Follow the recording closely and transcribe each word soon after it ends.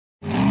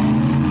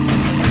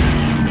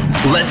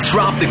Let's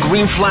drop the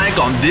green flag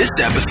on this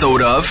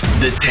episode of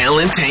the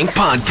Talent Tank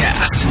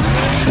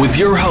Podcast with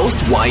your host,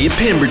 Wyatt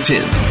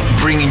Pemberton,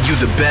 bringing you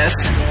the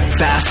best,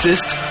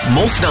 fastest,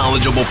 most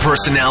knowledgeable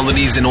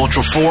personalities in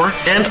Ultra 4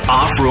 and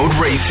off-road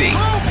racing.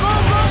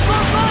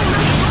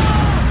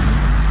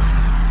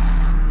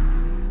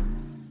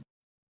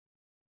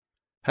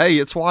 Hey,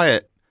 it's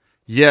Wyatt.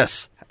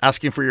 Yes,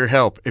 asking for your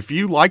help. If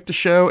you like the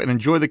show and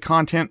enjoy the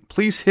content,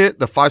 please hit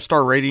the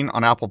 5-star rating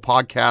on Apple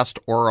Podcast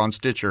or on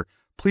Stitcher.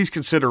 Please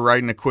consider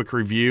writing a quick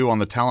review on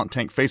the Talent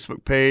Tank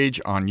Facebook page,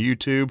 on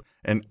YouTube,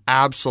 and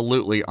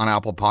absolutely on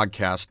Apple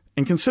Podcast.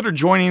 And consider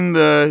joining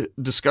the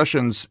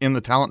discussions in the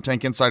Talent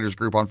Tank Insiders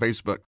group on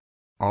Facebook.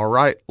 All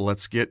right,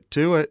 let's get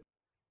to it.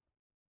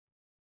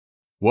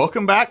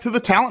 Welcome back to the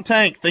Talent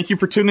Tank. Thank you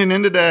for tuning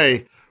in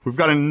today. We've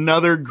got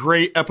another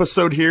great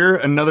episode here,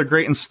 another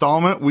great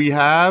installment. We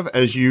have,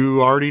 as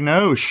you already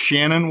know,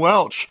 Shannon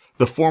Welch,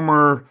 the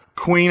former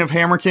queen of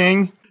Hammer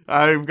King.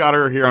 I've got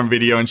her here on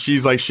video, and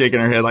she's like shaking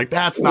her head like,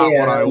 that's not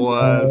what I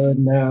was.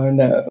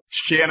 No.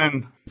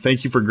 Shannon,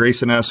 thank you for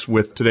gracing us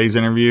with today's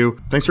interview.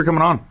 Thanks for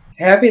coming on.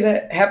 Happy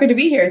to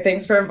be here.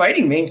 Thanks for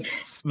inviting me.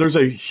 There's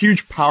a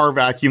huge power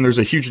vacuum. There's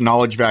a huge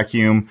knowledge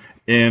vacuum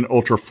in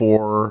Ultra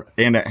 4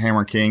 and at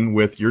Hammer King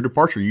with your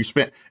departure. You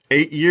spent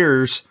 8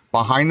 years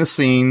behind the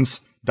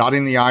scenes,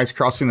 dotting the I's,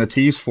 crossing the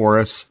T's for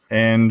us,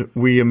 and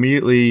we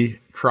immediately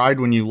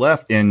cried when you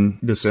left in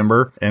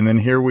December. And then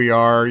here we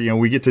are,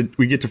 we get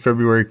to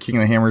February, King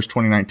of the Hammers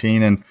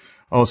 2019, and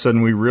all of a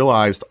sudden we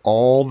realized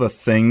all the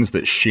things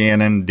that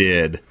Shannon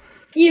did.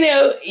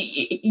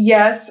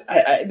 Yes,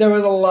 there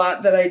was a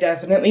lot that I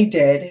definitely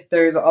did.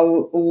 There's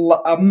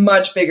a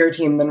much bigger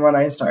team than when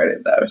I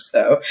started, though.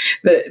 So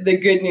the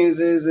good news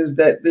is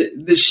that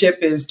the ship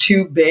is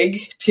too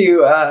big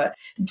to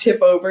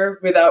tip over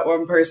without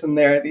one person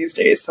there these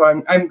days.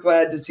 So I'm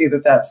glad to see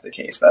that that's the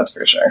case. That's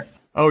for sure.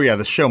 Oh yeah,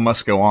 the show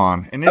must go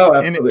on, and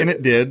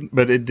it did.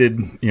 But it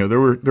did. There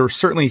were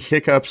certainly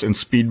hiccups and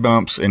speed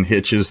bumps and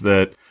hitches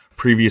that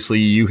previously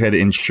you had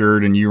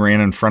insured, and you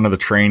ran in front of the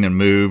train and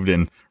moved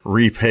and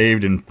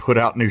repaved and put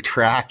out new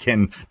track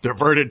and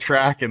diverted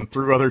track and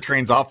threw other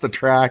trains off the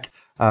track.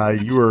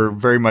 You were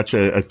very much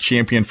a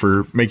champion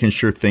for making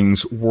sure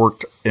things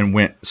worked and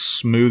went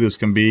smooth as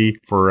can be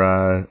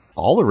for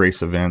all the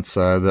race events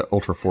that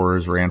Ultra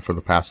 4 ran for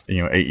the past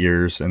 8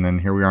 years. And then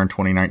here we are in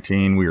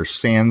 2019. We are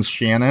sans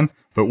Shannon.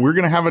 But we're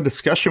going to have a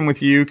discussion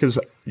with you because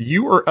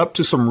you are up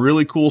to some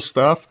really cool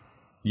stuff.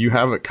 You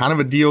have a kind of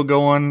a deal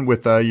going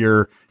with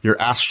your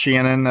Ask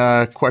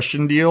Shannon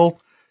question deal.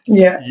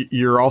 Yeah.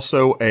 You're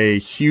also a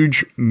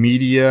huge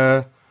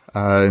media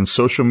and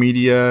social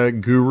media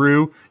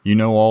guru. You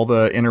know all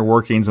the inner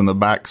workings in the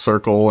back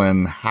circle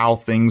and how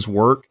things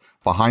work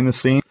behind the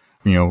scenes.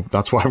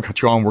 That's why I've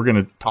got you on. We're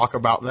going to talk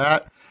about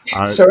that.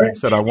 Sure. Like I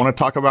said, I want to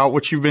talk about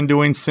what you've been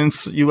doing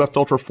since you left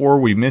Ultra 4.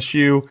 We miss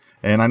you.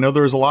 And I know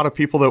there's a lot of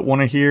people that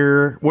want to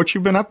hear what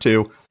you've been up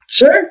to.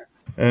 Sure.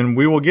 And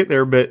we will get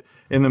there. But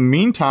in the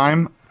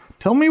meantime,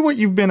 tell me what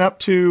you've been up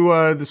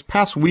to this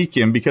past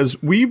weekend,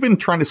 because we've been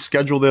trying to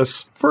schedule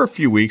this for a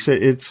few weeks.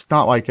 It's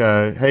not like,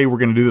 hey, we're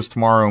going to do this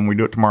tomorrow and we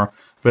do it tomorrow.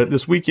 But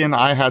this weekend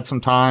I had some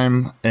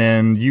time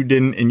and you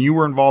didn't, and you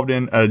were involved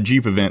in a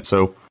Jeep event.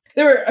 So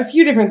there were a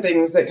few different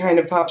things that kind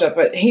of popped up,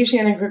 but Hey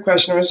Shannon, quick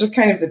question was just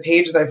kind of the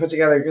page that I put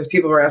together because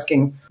people were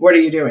asking, what are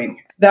you doing?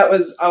 That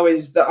was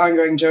always the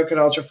ongoing joke at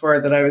Ultra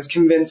 4 that I was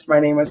convinced my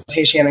name was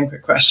Hey Shannon,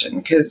 quick question,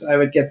 because I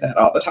would get that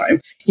all the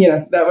time.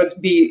 That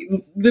would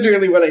be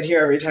literally what I'd hear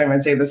every time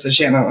I'd say this is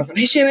Shannon.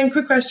 Hey Shannon,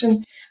 quick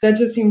question. That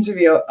just seemed to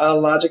be a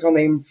logical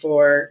name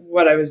for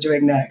what I was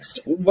doing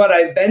next. What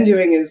I've been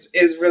doing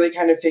is really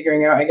kind of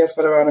figuring out, I guess,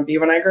 what I want to be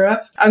when I grow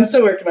up. I'm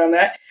still working on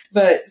that.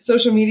 But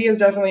social media is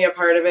definitely a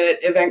part of it.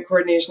 Event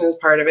coordination is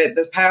part of it.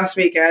 This past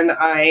weekend,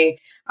 I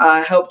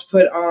helped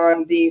put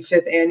on the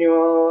 5th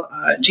annual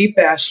Jeep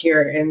Bash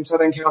here in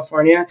Southern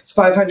California. It's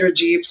 500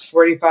 Jeeps,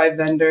 45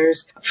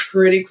 vendors.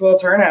 Pretty cool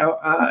turnout.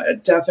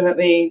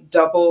 Definitely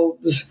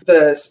doubled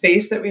the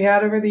space that we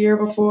had over the year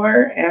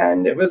before,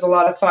 and it was a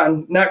lot of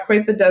fun. Not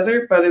quite the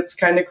desert, but it's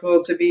kind of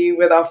cool to be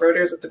with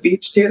off-roaders at the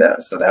beach too, though.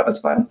 So that was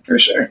fun for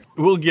sure.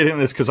 We'll get into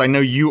this because I know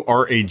you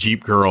are a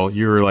Jeep girl.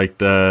 You're like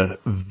the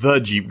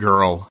Jeep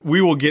girl.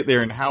 We will get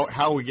there, and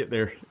how we get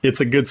there. It's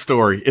a good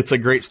story. It's a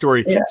great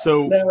story. Yeah,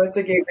 so it's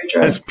a gateway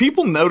drug. As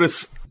people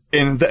notice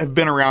and that have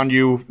been around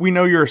you, we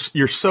know you're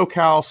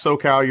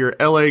SoCal, you're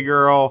LA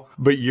girl,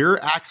 but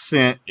your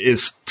accent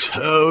is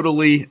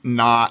totally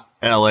not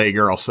LA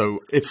girl.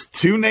 So it's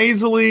too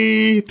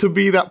nasally to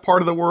be that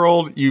part of the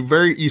world.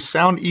 You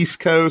sound East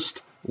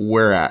Coast.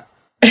 Where at?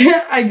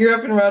 I grew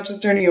up in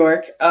Rochester, New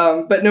York,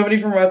 but nobody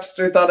from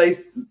Rochester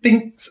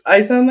thinks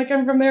I sound like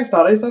I'm from there,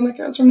 thought I sound like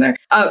I was from there.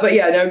 But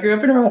yeah, no, I grew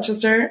up in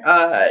Rochester.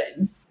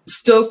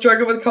 Still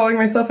struggle with calling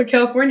myself a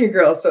California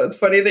girl, so it's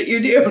funny that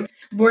you do.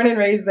 Born and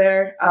raised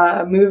there,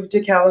 moved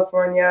to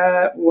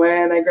California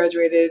when I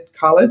graduated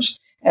college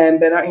and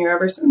been out here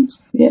ever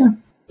since. Yeah.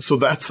 So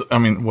that's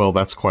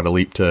quite a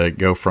leap to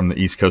go from the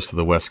East Coast to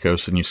the West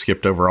Coast, and you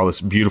skipped over all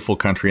this beautiful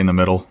country in the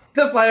middle.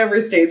 The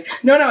flyover states.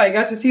 No, I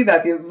got to see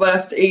that the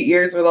last 8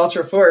 years with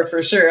Ultra 4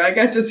 for sure. I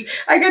got to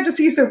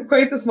see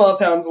quite the small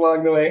towns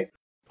along the way.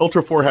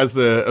 Ultra 4 has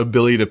the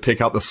ability to pick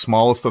out the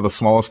smallest of the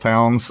smallest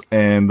towns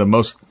and the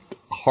most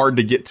hard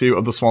to get to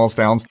of the smallest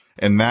towns,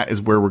 and that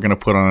is where we're going to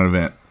put on an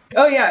event.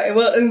 Oh, yeah.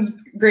 Well, it's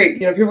great.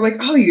 People are like,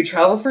 oh, you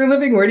travel for a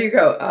living? Where do you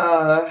go?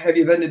 Have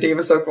you been to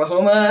Davis,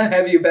 Oklahoma?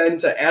 Have you been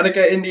to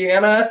Attica,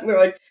 Indiana? And they're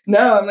like,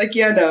 no. I'm like,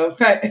 yeah, no.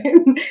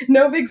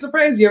 No big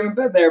surprise you haven't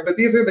been there, but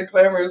these are the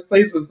glamorous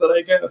places that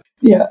I go.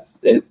 Yeah.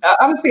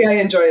 Honestly, I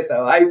enjoy it,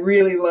 though. I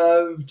really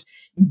loved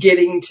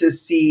getting to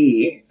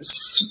see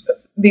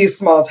these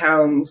small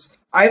towns.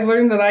 I've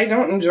learned that I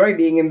don't enjoy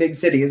being in big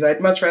cities. I'd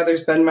much rather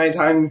spend my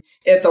time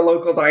at the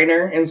local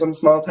diner in some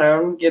small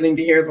town, getting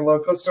to hear the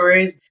local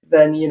stories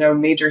than,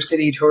 major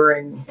city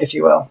touring, if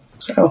you will.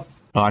 So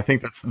I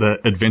think that's the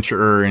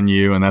adventurer in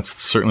you, and that's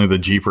certainly the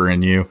Jeeper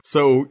in you.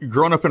 So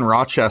growing up in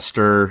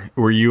Rochester,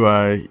 were you,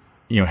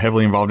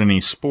 heavily involved in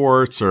any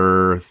sports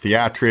or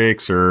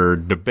theatrics or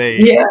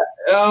debate? Yeah.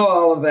 Oh,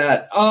 all of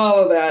that.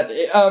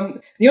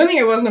 The only thing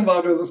I wasn't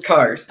involved with was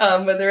cars.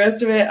 But the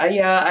rest of it,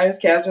 I was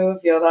captain of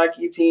the field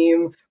hockey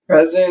team,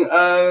 president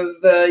of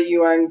the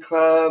UN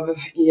club,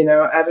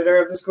 editor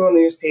of the school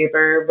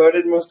newspaper,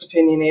 voted most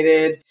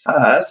opinionated,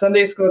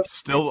 Sunday school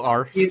Still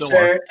are.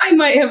 I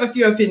might have a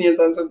few opinions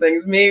on some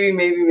things,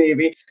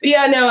 maybe. But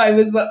yeah, no, I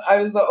was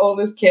the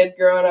oldest kid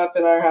growing up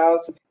in our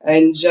house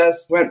and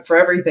just went for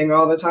everything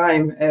all the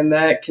time. And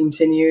that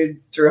continued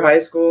through high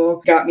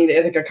school, got me to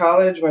Ithaca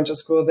College, went to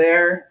school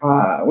there,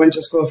 went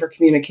to school for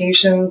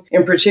communication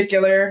in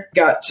particular,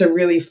 got to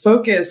really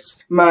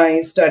focus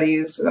my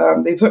studies.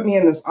 They put me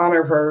in this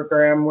honor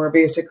program where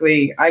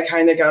basically I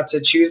kind of got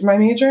to choose my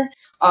major.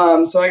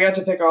 So I got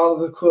to pick all of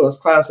the coolest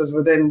classes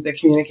within the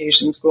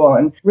communication school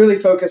and really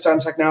focused on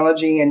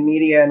technology and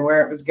media and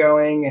where it was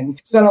going, and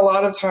spent a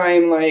lot of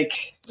time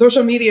like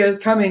social media is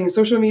coming.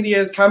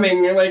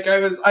 And like I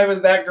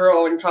was that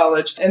girl in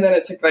college. And then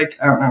it took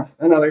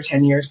another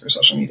 10 years for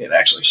social media to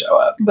actually show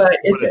up. But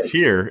it's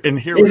here. And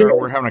here we are.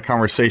 We're having a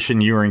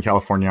conversation. You were in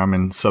California. I'm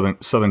in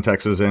southern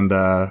Texas, and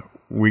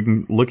we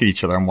can look at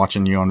each other. I'm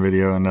watching you on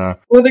video. And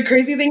well, the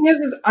crazy thing is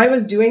I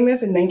was doing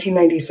this in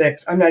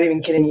 1996. I'm not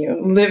even kidding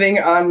you. Living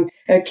on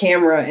a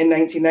camera in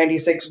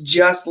 1996,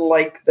 just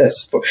like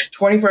this,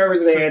 24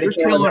 hours a day. So you're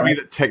telling me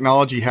that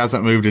technology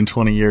hasn't moved in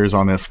 20 years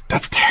on this?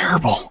 That's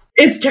terrible.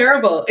 It's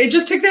terrible. It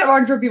just took that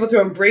long for people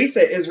to embrace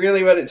it is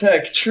really what it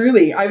took.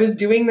 Truly. I was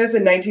doing this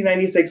in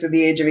 1996 at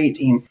the age of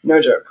 18. No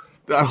joke.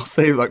 I'll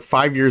say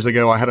 5 years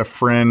ago, I had a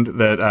friend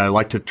that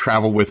liked to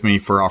travel with me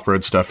for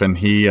off-road stuff, and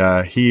he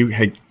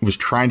was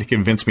trying to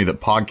convince me that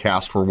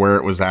podcasts were where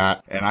it was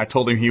at, and I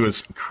told him he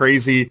was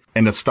crazy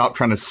and to stop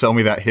trying to sell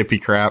me that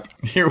hippie crap.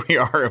 Here we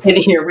are. And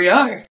here we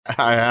are.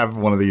 I have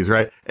one of these,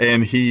 right?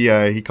 And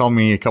he called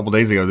me a couple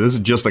days ago. This is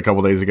just a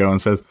couple days ago, and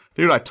says,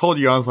 "Dude, I told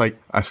you." I was like,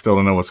 "I still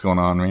don't know what's going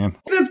on, man."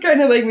 That's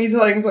kind of like me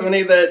telling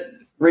somebody that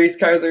race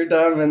cars are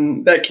dumb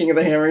and that King of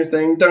the Hammers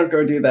thing, don't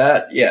go do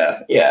that.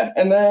 Yeah.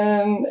 And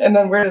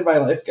then where did my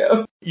life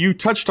go? You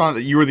touched on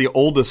that you were the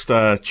oldest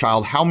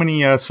child. How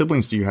many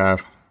siblings do you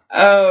have?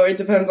 Oh, it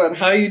depends on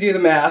how you do the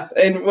math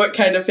and what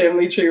kind of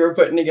family tree we're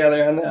putting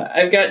together on that.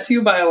 I've got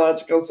 2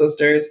 biological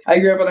sisters. I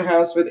grew up in a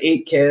house with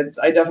 8 kids.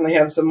 I definitely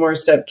have some more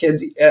step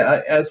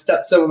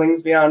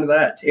siblings beyond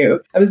that too.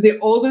 I was the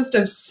oldest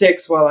of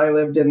 6 while I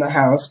lived in the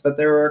house, but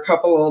there were a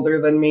couple older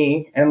than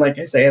me. And like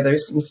I say,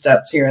 there's some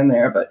steps here and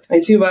there, but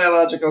my 2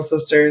 biological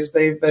sisters,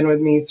 they've been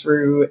with me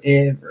through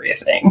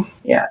everything.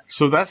 Yeah.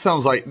 So that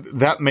sounds like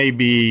that may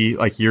be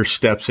like your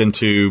steps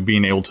into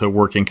being able to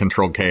work in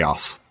controlled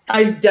chaos.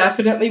 I've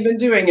definitely been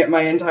doing it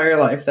my entire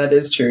life. That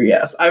is true.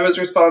 Yes. I was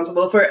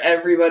responsible for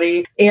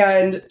everybody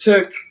and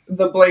took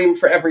the blame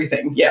for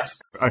everything.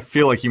 Yes. I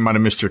feel like you might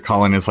have missed your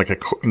calling as like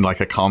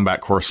a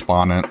combat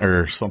correspondent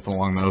or something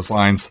along those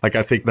lines. Like,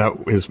 I think that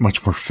is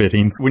much more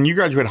fitting. When you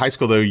graduated high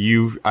school,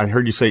 though, I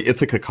heard you say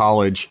Ithaca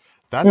College.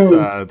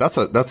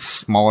 That's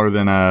smaller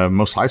than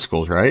most high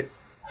schools, right?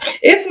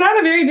 It's not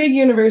a very big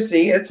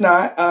university. It's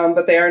not,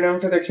 but they are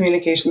known for their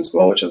communication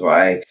school, which is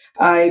why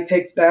I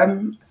picked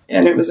them.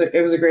 And it was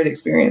a great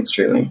experience,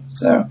 truly.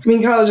 So, I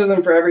mean, college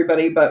isn't for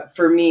everybody, but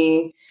for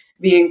me,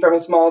 being from a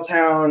small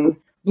town,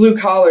 blue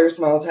collar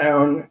small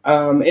town,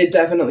 it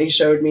definitely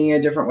showed me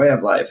a different way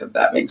of life, if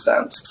that makes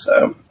sense.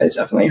 So it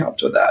definitely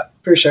helped with that,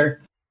 for sure.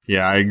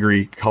 Yeah, I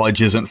agree.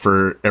 College isn't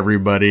for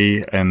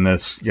everybody. And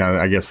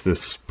I guess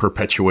this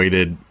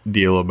perpetuated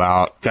deal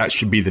about that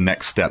should be the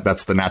next step.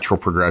 That's the natural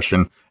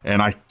progression.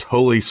 And I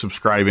totally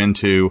subscribe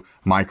into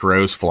Mike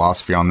Rowe's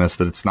philosophy on this,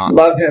 that it's not,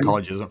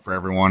 college isn't for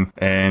everyone.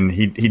 And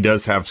he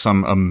does have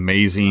some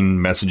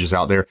amazing messages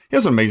out there. He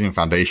has an amazing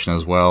foundation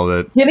as well.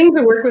 That getting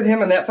to work with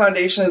him on that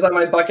foundation is on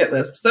my bucket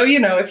list. So,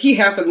 if he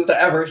happens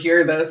to ever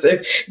hear this,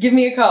 give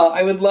me a call.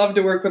 I would love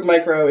to work with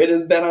Mike Rowe. It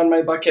has been on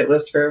my bucket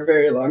list for a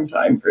very long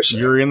time, for sure.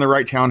 You're in the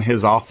right town.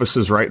 His office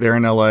is right there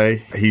in LA.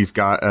 He's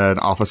got an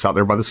office out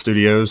there by the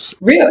studios.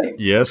 Really?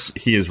 Yes,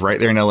 he is right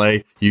there in LA.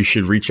 You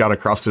should reach out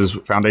across his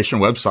foundation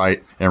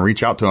website and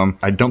reach out to him.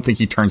 I don't think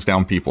he turns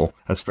down people,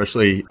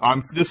 especially,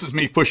 this is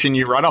me pushing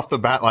you right off the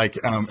bat,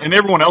 and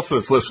everyone else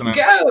that's listening.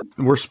 Go!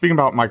 We're speaking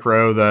about Mike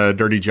Rowe, the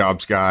Dirty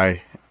Jobs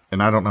guy,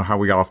 and I don't know how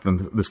we got off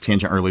this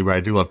tangent early, but I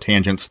do love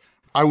tangents.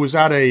 I was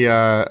at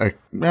a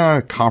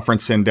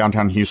conference in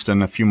downtown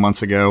Houston a few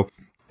months ago,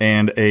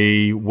 and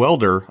a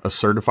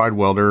certified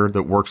welder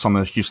that works on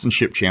the Houston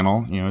Ship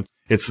Channel,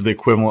 it's the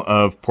equivalent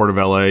of Port of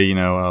LA,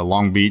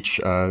 Long Beach,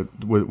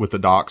 with the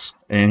docks.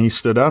 And he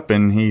stood up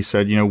and he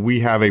said, we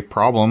have a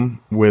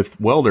problem with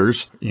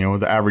welders.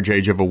 The average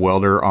age of a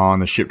welder on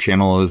the Ship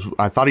Channel is,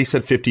 I thought he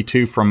said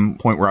 52 from the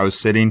point where I was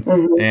sitting.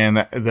 Mm-hmm. And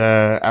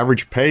the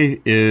average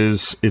pay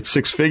it's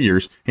six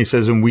figures. He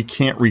says, and we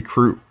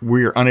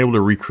are unable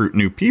to recruit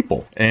new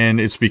people. And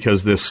it's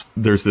because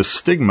there's this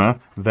stigma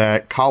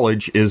that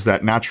college is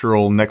that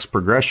natural next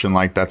progression.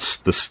 Like that's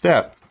the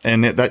step.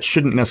 And that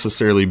shouldn't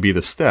necessarily be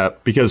the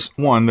step, because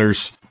one,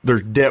 there's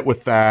debt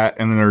with that,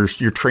 and then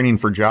you're training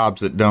for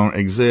jobs that don't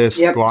exist.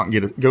 Yep. Go out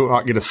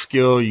and get a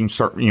skill. You can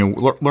start,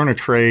 learn a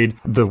trade.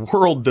 The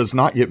world does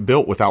not get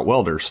built without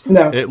welders.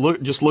 No.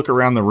 Just look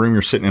around the room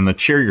you're sitting in, the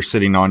chair you're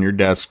sitting on, your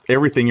desk.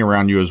 Everything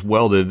around you is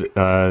welded,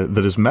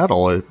 that is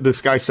metal.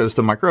 This guy says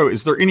to Mike Rowe,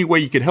 "Is there any way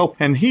you could help?"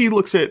 And he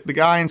looks at the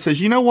guy and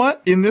says, "You know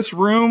what? In this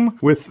room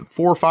with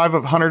 400 or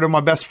 500 of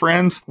my best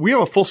friends, we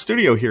have a full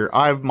studio here.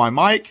 I have my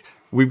mic.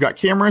 We've got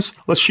cameras.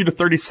 Let's shoot a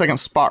 30-second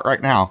spot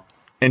right now."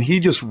 And he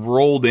just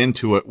rolled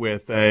into it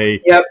with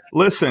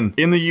listen,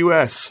 in the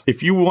U.S.,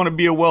 if you want to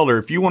be a welder,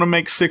 if you want to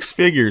make six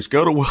figures,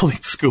 go to welding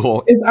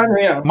school. It's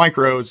unreal. Mike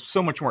Rowe is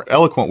so much more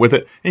eloquent with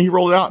it. And he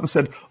rolled it out and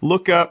said,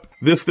 look up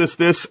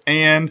this,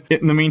 and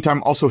in the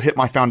meantime, also hit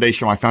my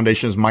foundation. My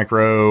foundation is Mike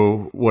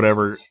Rowe,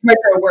 whatever. Mike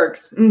Rowe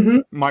Works. Mm-hmm.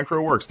 Mike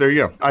Rowe Works. There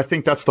you go. I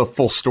think that's the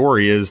full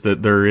story, is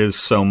that there is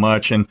so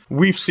much. And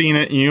we've seen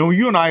it.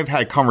 You and I have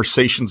had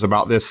conversations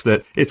about this,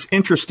 that it's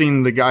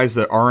interesting, the guys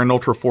that are in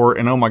Ultra 4.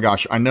 And oh my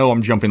gosh, I know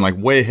I'm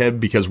jumping way ahead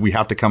because we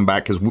have to come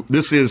back, because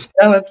this is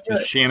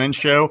the Shannon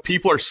Show.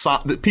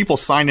 People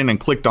signed in and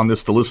clicked on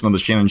this to listen to the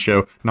Shannon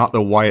Show, not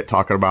the Wyatt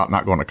talking about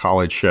not going to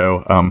college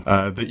show.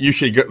 That you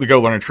should go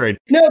learn a trade.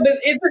 No, but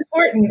it's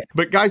important.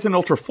 But guys in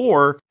Ultra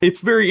 4, it's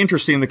very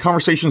interesting, the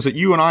conversations that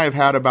you and I have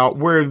had about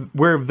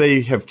where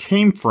they have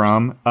came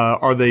from.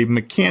 Are they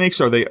mechanics?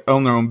 Are they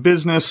own their own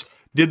business?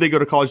 Did they go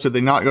to college? Did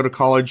they not go to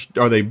college?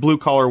 Are they blue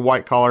collar,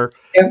 white collar?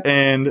 Yep.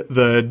 And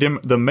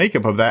the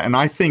makeup of that. And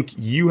I think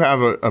you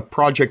have a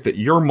project that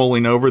you're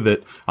mulling over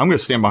that I'm going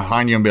to stand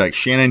behind you and be like,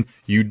 Shannon,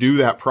 you do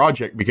that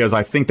project, because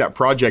I think that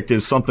project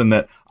is something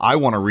that I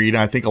want to read.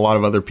 And I think a lot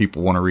of other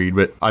people want to read,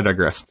 but I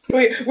digress.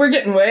 We're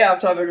getting way off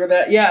topic with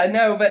that. Yeah,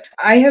 no, but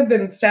I have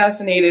been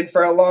fascinated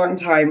for a long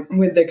time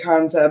with the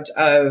concept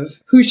of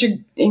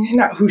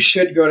not who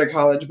should go to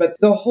college, but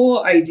the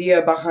whole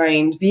idea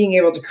behind being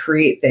able to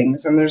create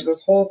things. And there's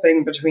this whole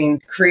thing between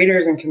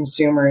creators and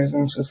consumers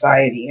in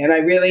society.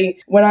 And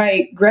when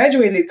I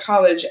graduated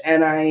college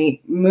and I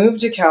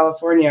moved to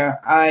California,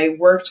 I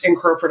worked in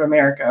corporate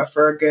America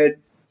for a good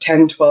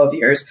 10, 12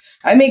 years.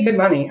 I made good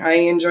money. I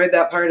enjoyed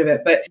that part of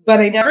it. But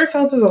I never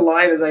felt as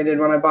alive as I did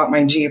when I bought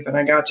my Jeep and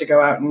I got to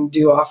go out and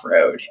do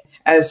off-road.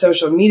 As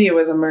social media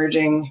was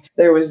emerging,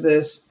 there was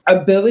this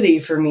ability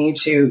for me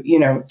to,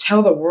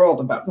 tell the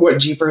world about what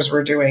Jeepers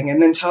were doing,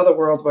 and then tell the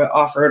world what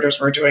off-roaders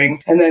were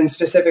doing, and then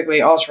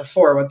specifically Ultra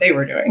 4, what they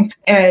were doing.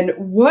 And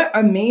what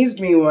amazed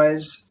me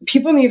was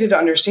people needed to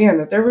understand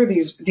that there were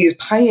these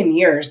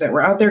pioneers that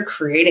were out there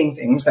creating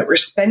things, that were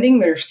spending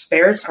their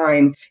spare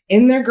time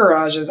in their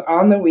garages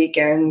on the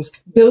weekends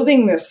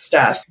building this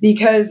stuff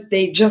because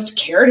they just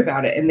cared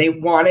about it and they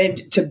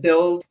wanted to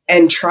build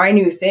and try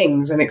new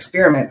things and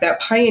experiment. That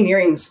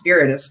pioneering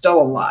spirit is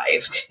still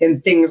alive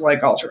in things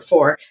like Ultra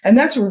 4. And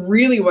that's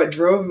really what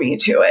drove me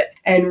to it.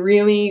 And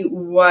really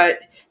what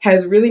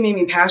has really made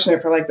me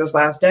passionate for this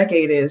last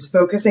decade is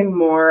focusing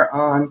more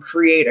on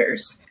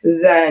creators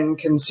than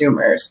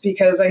consumers.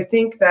 Because I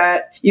think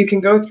that you can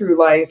go through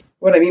life.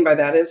 What I mean by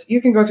that is you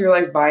can go through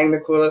life buying the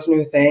coolest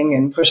new thing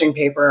and pushing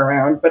paper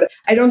around, but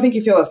I don't think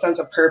you feel a sense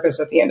of purpose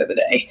at the end of the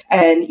day.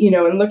 And,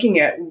 and looking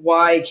at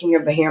why King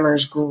of the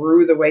Hammers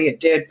grew the way it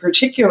did,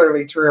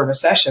 particularly through a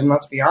recession,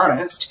 let's be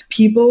honest,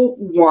 people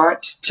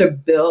want to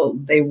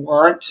build. They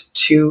want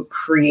to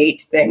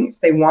create things.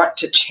 They want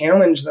to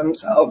challenge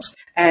themselves.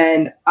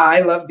 And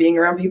I love being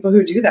around people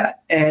who do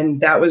that.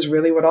 And that was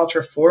really what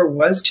Ultra 4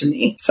 was to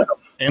me.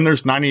 And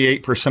there's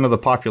 98% of the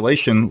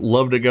population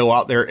love to go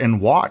out there and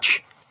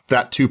watch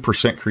that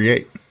 2%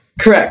 create.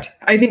 Correct.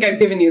 I think I've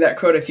given you that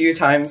quote a few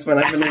times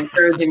when I've been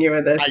encouraging you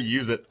with this. I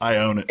use it. I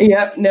own it.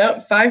 Yep.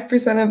 No,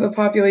 5% of the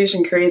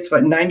population creates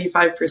what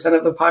 95%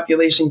 of the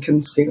population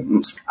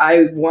consumes.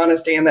 I want to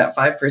stay in that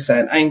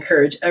 5%. I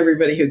encourage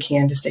everybody who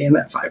can to stay in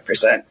that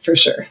 5% for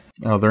sure.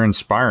 Oh, they're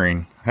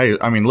inspiring. Hey,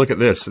 I mean, look at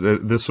this.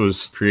 This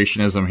was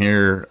creationism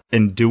here.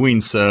 In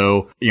doing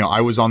so,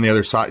 I was on the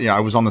other side. I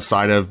was on the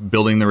side of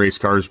building the race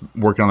cars,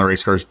 working on the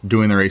race cars,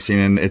 doing the racing.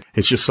 And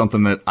it's just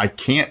something that I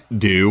can't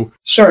do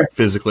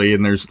physically.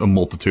 And there's a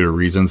multitude of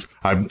reasons.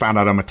 I found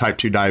out I'm a type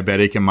 2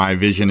 diabetic and my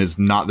vision is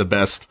not the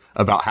best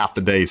about half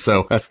the day.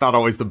 So that's not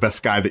always the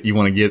best guy that you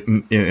want to get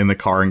in the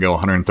car and go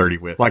 130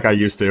 with, like I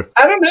used to.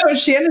 I don't know.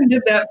 Shannon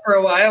did that for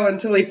a while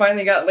until he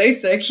finally got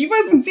LASIK. He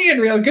wasn't seeing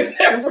real good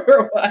there for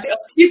a while.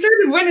 He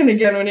started winning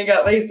again when he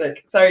got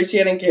LASIK. Sorry,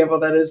 Shannon Campbell.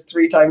 That is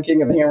 3-time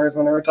King of the Hammers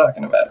when we were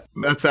talking about.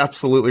 That's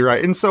absolutely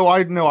right. And so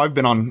I know I've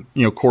been on,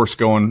 course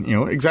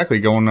going, exactly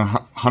going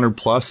 100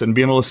 plus and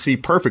being able to see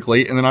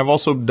perfectly. And then I've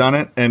also done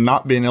it and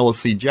not being able to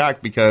see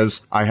jack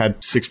because I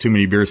had 6 too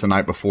many beers the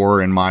night before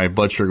and my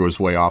blood sugar was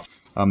way off.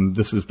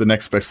 This is the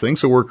next best thing.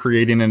 So we're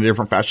creating in a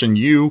different fashion.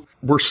 You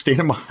were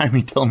standing behind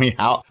me, telling me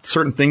how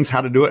certain things,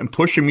 how to do it and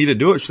pushing me to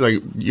do it. She's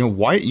like,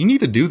 Wyatt, you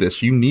need to do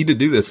this. You need to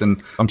do this.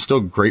 And I'm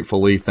still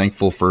gratefully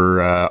thankful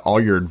for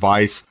all your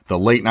advice, the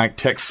late night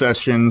text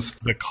sessions,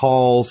 the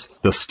calls,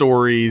 the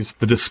stories,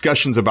 the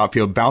discussions about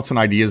people, bouncing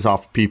ideas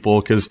off people.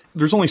 Because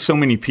there's only so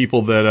many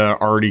people that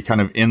are already kind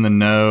of in the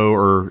know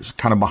or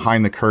kind of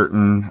behind the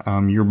curtain.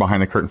 You're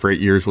behind the curtain for 8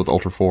 years with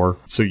Ultra 4.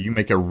 So you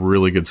make a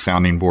really good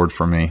sounding board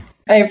for me.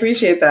 I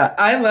appreciate that.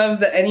 I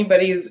love that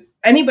anybody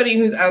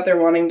who's out there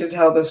wanting to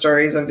tell the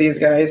stories of these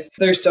guys,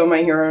 they're still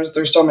my heroes.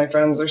 They're still my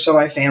friends. They're still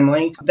my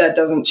family. That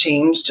doesn't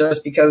change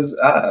just because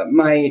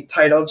my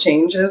title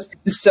changes.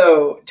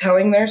 So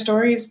telling their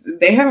stories,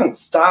 they haven't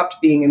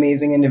stopped being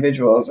amazing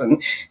individuals.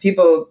 And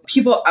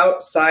people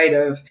outside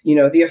of,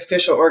 the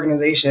official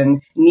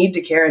organization need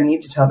to care and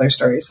need to tell their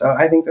stories. So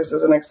I think this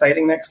is an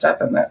exciting next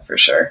step in that for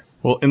sure.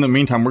 Well, in the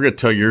meantime, we're going to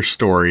tell your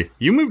story.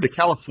 You moved to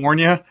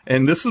California,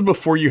 and this is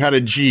before you had a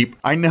Jeep.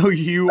 I know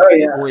you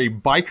were a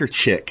biker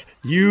chick.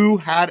 You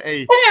had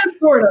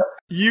sort of.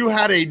 You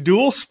had a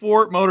dual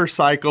sport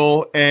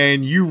motorcycle,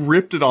 and you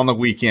ripped it on the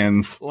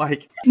weekends.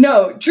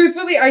 No,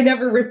 truthfully, I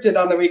never ripped it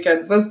on the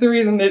weekends. That's the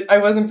reason that I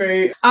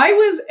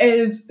was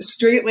as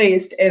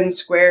straight-laced and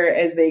square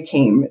as they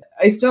came.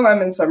 I still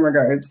am in some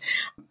regards.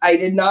 I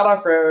did not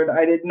off-road.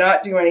 I did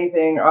not do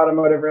anything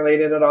automotive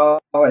related at all.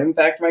 In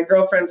fact, my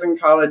girlfriends in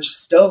college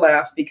still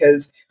laugh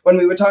because when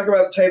we would talk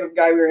about the type of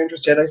guy we were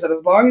interested in, I said,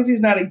 as long as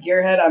he's not a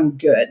gearhead, I'm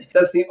good.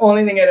 That's the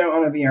only thing I don't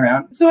want to be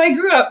around. So I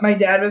grew up. My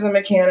dad was a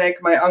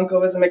mechanic. My uncle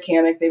was a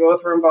mechanic. They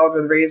both were involved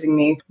with raising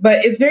me.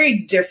 But it's very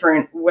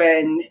different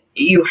when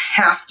you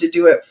have to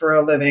do it for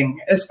a living,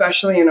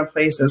 especially in a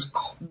place as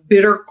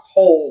bitter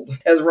cold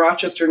as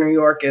Rochester, New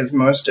York is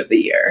most of the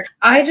year.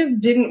 I just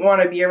didn't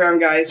want to be around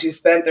guys who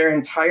spent their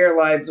entire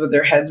lives with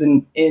their heads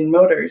in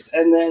motors,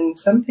 and then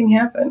something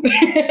happened.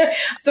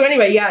 So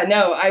anyway,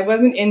 I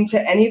wasn't into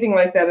anything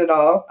like that at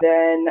all.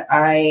 Then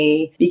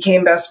I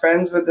became best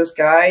friends with this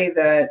guy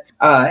that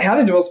had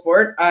a dual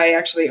sport. I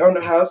actually owned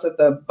a house at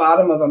the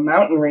bottom of a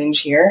mountain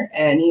range here,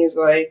 and he's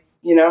like,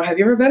 have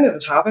you ever been to the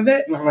top of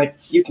it? And I'm like,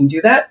 you can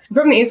do that? I'm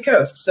from the East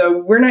Coast, so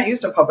we're not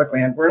used to public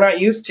land. We're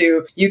not used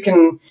to, you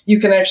can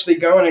actually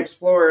go and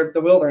explore the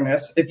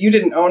wilderness. If you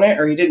didn't own it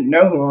or you didn't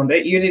know who owned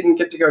it, you didn't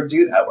get to go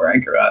do that where I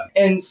grew up.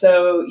 And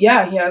so, he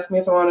asked me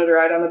if I wanted to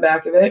ride on the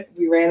back of it.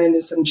 We ran into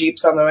some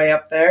Jeeps on the way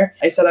up there.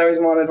 I said I always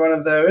wanted one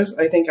of those.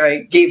 I think I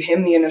gave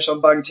him the initial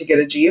bug to get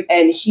a Jeep,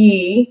 and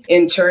he,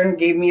 in turn,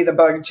 gave me the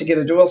bug to get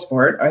a dual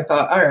sport. I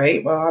thought, all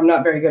right, well, I'm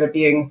not very good at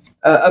being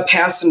a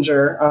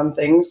passenger on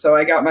things. So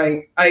I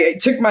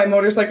took my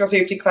motorcycle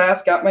safety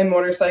class, got my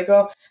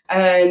motorcycle,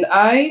 and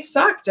I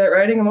sucked at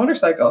riding a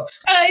motorcycle.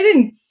 I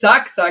didn't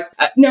suck.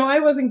 No, I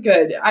wasn't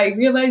good. I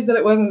realized that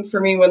it wasn't for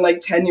me when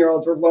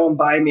 10-year-olds were blowing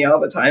by me all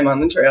the time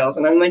on the trails.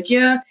 And I'm like,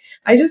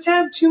 I just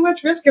have too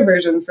much risk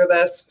aversion for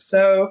this.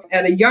 So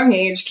at a young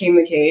age came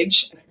the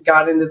cage.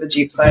 Got into the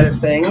Jeep side of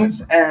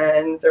things,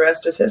 and the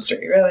rest is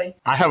history, really.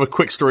 I have a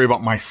quick story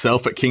about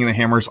myself at King of the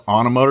Hammers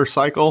on a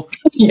motorcycle.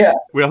 Yeah.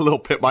 We had little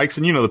pit bikes,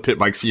 and the pit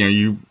bikes,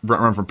 you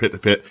run from pit to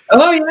pit.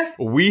 Oh, yeah.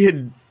 We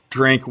had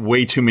drank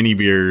way too many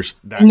beers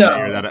that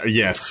day or that.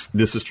 Yes,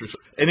 this is true.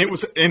 And it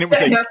was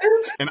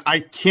and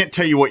I can't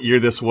tell you what year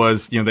this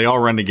was. They all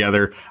run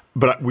together.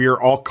 But we are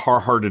all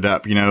Carhartted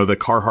up, the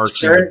Carhartt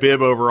the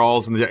bib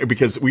overalls,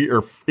 because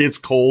it's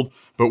cold,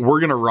 but we're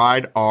going to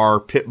ride our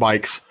pit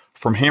bikes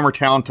from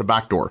Hammertown to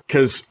Backdoor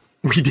because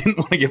we didn't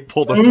want to get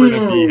pulled over in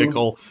a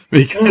vehicle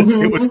because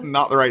it was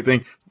not the right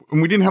thing.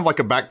 And we didn't have a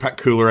backpack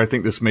cooler. I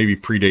think this maybe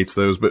predates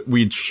those, but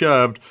we'd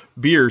shoved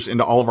beers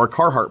into all of our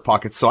Carhartt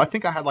pockets. So I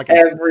think I had an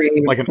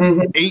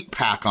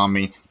 8-pack on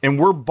me, and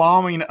we're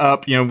bombing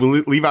up, we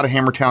leave out of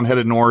Hammertown,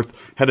 headed north,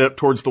 headed up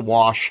towards the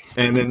Wash.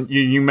 And then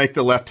you make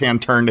the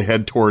left-hand turn to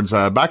head towards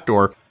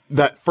Backdoor.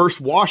 that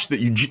first wash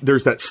that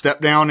there's that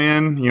step down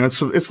in,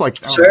 it's like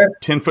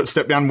 10-foot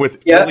step down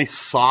with really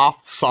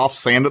soft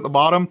sand at the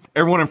bottom.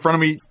 Everyone in front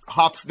of me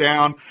hops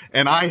down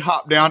and I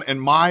hop down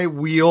and my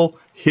wheel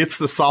hits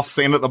the soft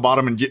sand at the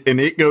bottom and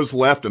it goes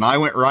left and I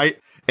went right.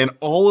 And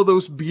all of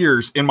those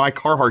beers in my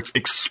Carhartts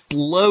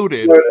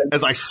exploded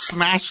as I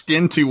smashed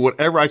into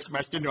whatever I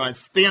smashed into. I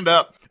stand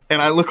up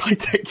and I look like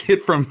that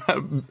kid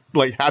from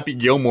like Happy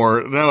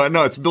Gilmore.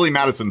 No, it's Billy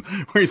Madison,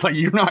 where he's like,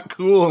 "You're not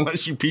cool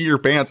unless you pee your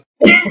pants."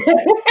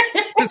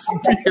 This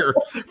beer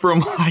from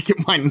like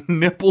my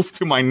nipples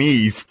to my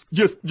knees,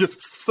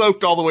 just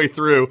soaked all the way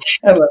through.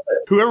 I love it.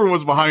 Whoever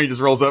was behind me just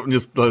rolls up and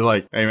just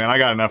like, "Hey man, I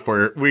got enough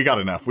for you. We got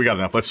enough.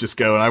 Let's just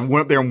go." And I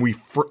went up there and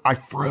I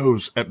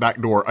froze at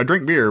back door. I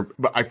drink beer,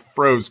 but I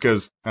froze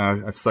because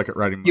I suck at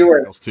riding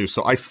motorcycles too.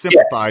 So I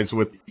sympathize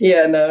with.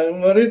 Yeah, no,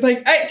 motors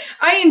like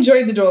I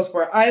enjoyed the dual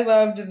sport. I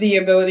loved the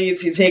ability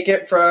to take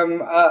it from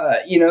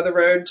the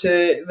road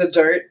to the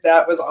dirt.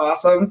 That was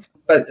awesome.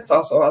 But it's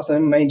also awesome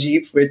in my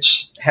Jeep,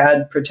 which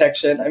had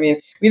protection. I mean,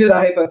 we did a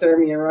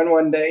hypothermia run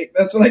one day.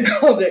 That's what I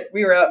called it.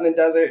 We were out in the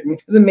desert and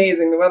it was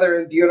amazing. The weather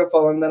was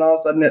beautiful. And then all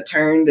of a sudden it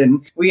turned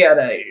and we had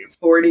a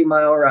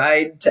 40-mile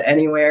ride to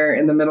anywhere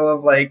in the middle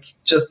of like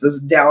just this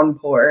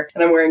downpour.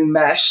 And I'm wearing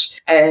mesh.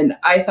 And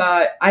I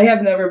thought, I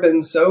have never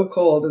been so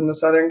cold in the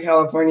Southern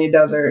California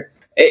desert.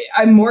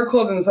 I'm more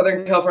cold in the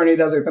Southern California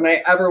desert than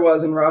I ever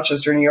was in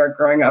Rochester, New York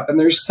growing up. And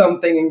there's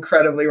something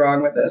incredibly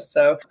wrong with this.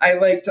 So I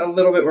liked a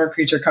little bit more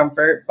creature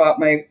comfort, bought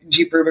my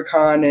Jeep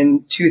Rubicon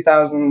in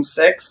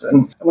 2006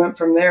 and I went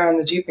from there on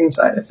the Jeeping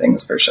side of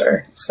things for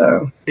sure.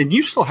 So. And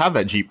you still have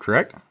that Jeep,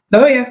 correct?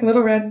 Oh, yeah,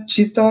 Little Red.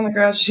 She's still in the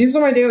garage. She's still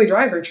my daily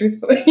driver,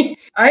 truthfully.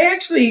 I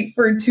actually,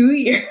 for 2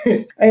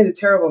 years, I had a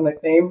terrible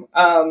nickname.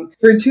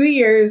 For 2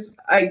 years,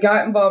 I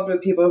got involved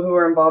with people who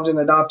were involved in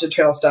adopted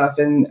trail stuff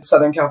in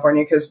Southern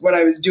California, because when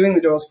I was doing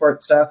the dual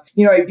sport stuff,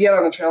 I'd be out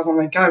on the trails. I'm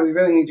like, God, we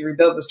really need to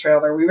rebuild this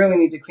trail, or we really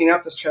need to clean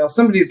up this trail.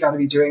 Somebody's got to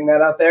be doing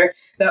that out there.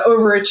 That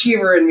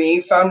overachiever in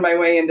me found my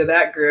way into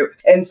that group.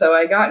 And so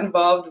I got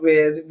involved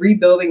with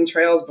rebuilding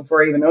trails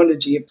before I even owned a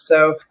Jeep.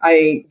 So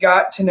I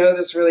got to know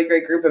this really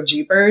great group of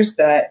Jeepers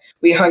that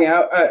we hung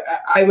out.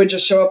 I would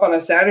just show up on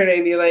a Saturday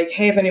and be like,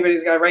 hey, if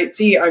anybody's got a right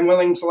seat, I'm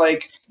willing to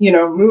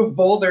move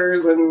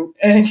boulders and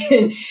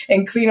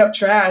clean up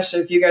trash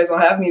if you guys will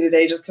have me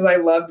today, just because I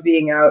loved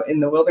being out in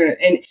the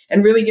wilderness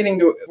and really getting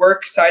to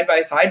work side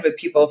by side with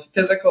people,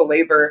 physical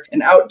labor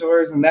and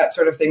outdoors and that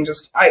sort of thing.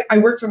 Just I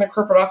worked in a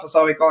corporate office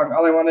all week long.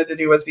 All I wanted to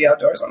do was be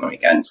outdoors on the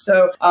weekend.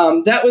 So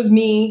that was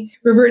me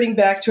reverting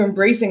back to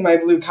embracing my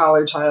blue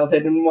collar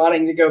childhood and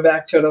wanting to go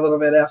back to it a little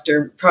bit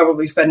after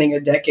probably spending a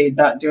decade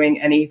not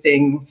doing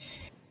anything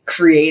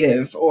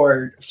creative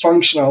or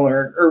functional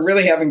or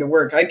really having to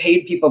work. I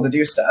paid people to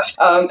do stuff.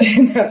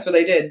 And that's what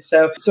I did.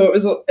 So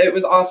it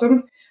was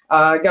awesome.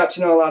 Got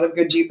to know a lot of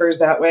good Jeepers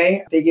that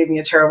way. They gave me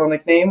a terrible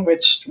nickname,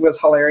 which was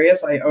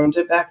hilarious. I owned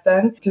it back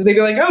then because they'd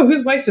be like, oh,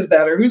 whose wife is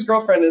that? Or whose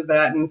girlfriend is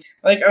that? And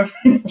I'm like, oh,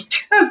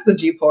 that's the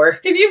Jeep whore.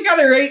 If you've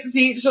got a right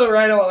seat, she'll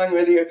ride along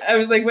with you. I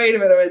was like, wait a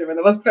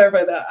minute. Let's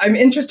clarify that. I'm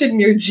interested in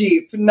your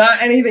Jeep,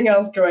 not anything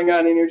else going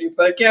on in your Jeep.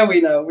 Like, yeah, we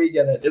know. We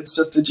get it. It's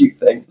just a Jeep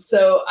thing.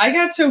 So I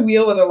got to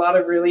wheel with a lot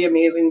of really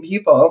amazing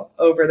people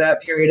over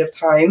that period of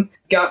time.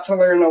 Got to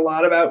learn a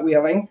lot about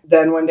wheeling.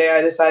 Then one day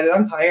I decided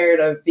I'm tired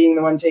of being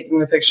the one taking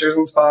the pictures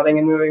and spotting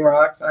and moving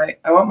rocks. I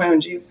want my own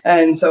Jeep.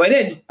 And so I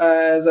did.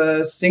 As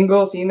a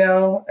single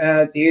female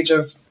at the age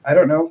of,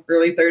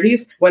 early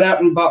 30s, went out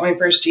and bought my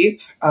first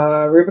Jeep,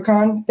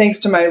 Rubicon. Thanks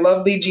to my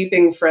lovely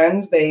Jeeping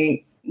friends,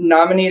 they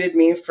nominated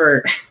me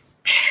for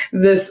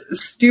this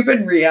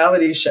stupid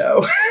reality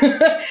show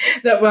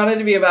that wanted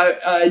to be about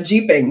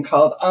Jeeping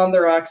called On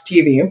the Rocks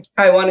TV.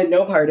 I wanted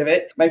no part of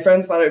it. My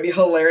friends thought it would be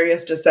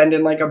hilarious to send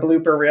in like a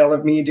blooper reel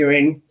of me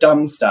doing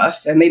dumb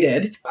stuff, and they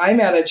did.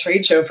 I'm at a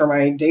trade show for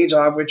my day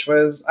job, which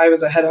was I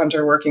was a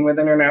headhunter working with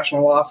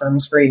international law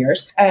firms for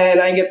years. And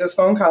I get this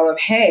phone call of,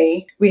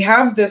 hey, we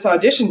have this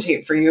audition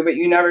tape for you, but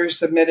you never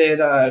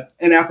submitted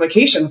an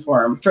application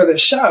form for the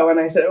show. And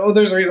I said, oh,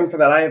 there's a reason for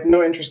that. I have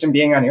no interest in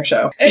being on your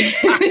show. And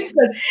they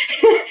said,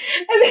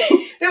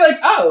 and they're like,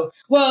 oh,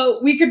 well,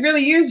 we could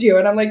really use you.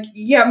 And I'm like,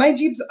 yeah, my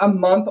Jeep's a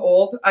month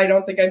old. I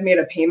don't think I've made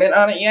a payment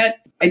on it yet.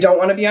 I don't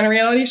want to be on a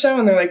reality show.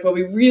 And they're like, well,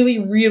 we really,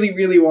 really,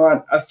 really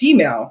want a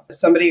female,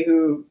 somebody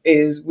who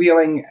is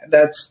wheeling,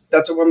 that's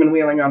a woman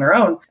wheeling on her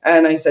own.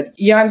 And I said,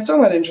 yeah, I'm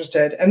still not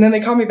interested. And then they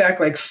called me back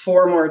like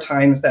 4 more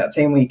times that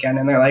same weekend.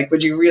 And they're like,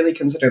 would you really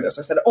consider this?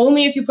 I said,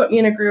 only if you put me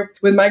in a group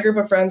with my group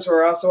of friends who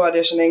are also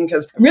auditioning.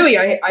 Because really,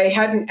 I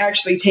hadn't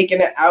actually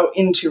taken it out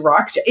into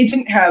rocks. It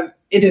didn't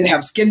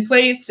have skid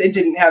plates.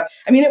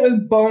 It was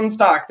bone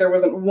stock. There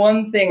wasn't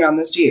one thing on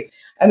this Jeep.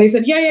 And they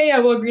said, yeah,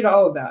 we'll agree to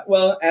all of that.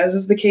 Well, as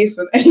is the case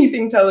with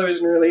anything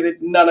television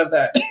related, none of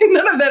that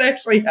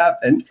actually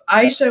happened.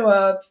 I show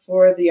up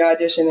for the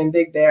audition in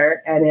Big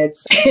Bear, and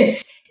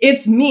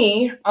it's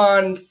me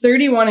on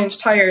 31-inch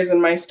tires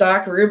in my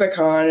stock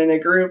Rubicon in a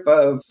group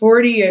of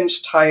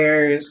 40-inch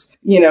tires,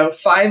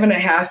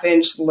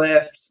 5.5-inch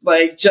lift,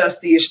 like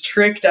just these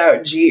tricked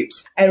out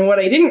Jeeps. And what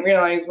I didn't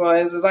realize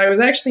is I was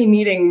actually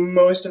meeting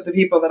most of the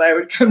people that I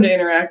would come to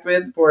interact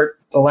with for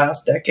the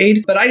last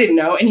decade, but I didn't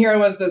know. And here I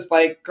was, this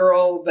like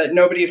girl that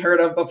nobody had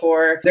heard of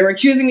before. They were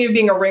accusing me of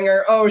being a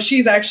ringer. Oh,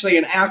 she's actually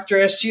an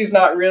actress. She's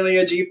not really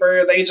a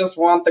Jeeper. They just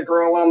want the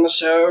girl on the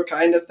show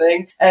kind of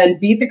thing. And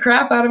beat the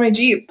crap out of my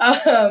Jeep.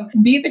 I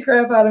made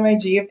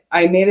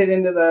it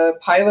into the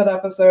pilot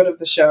episode of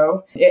the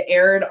show. It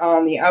aired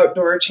on the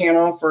Outdoor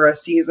Channel for a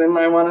season,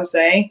 I want to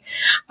say.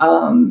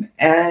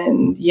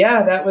 And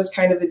yeah, that was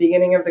kind of the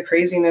beginning of the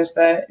craziness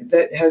that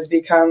has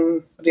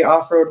become the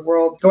off-road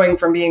world, going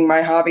from being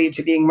my hobby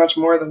to being much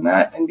more than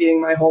that and being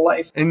my whole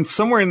life. And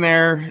somewhere in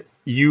there,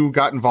 you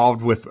got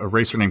involved with a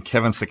racer named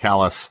Kevin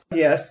Sakalis.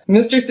 Yes,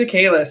 Mr.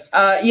 Sakalis.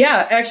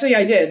 Yeah, actually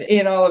I did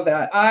in all of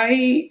that.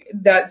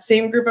 That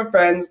same group of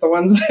friends, the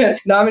ones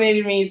that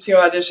nominated me to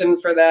audition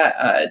for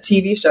that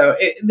TV show,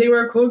 they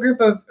were a cool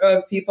group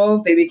of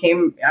people. They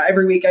became,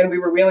 every weekend we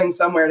were wheeling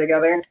somewhere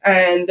together.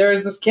 And there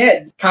was this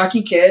kid,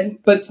 cocky kid,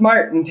 but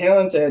smart and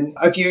talented,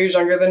 a few years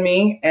younger than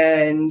me.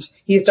 And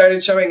he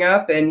started showing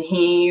up and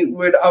he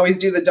would always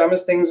do the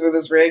dumbest things with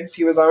his rigs.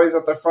 He was always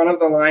at the front of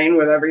the line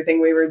with everything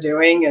we were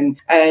doing.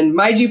 And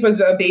my Jeep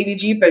was a baby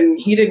Jeep, and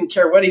he didn't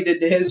care what he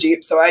did to his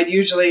Jeep. So I'd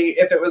usually,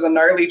 if it was a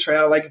gnarly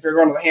trail, like if you're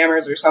going to the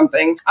Hammers or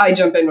something, I'd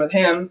jump in with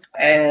him,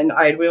 and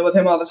I'd wheel with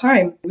him all the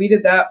time. We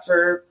did that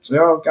for,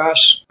 till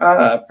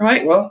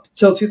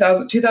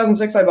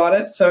 2006 I bought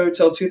it. So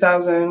till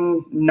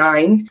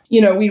 2009,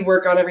 we'd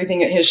work on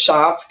everything at his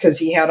shop because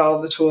he had all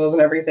of the tools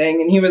and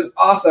everything, and he was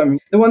awesome.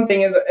 The one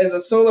thing is, as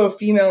a solo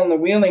female in the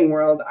wheeling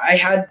world, I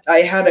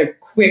had a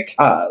quick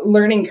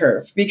learning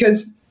curve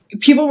because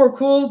people were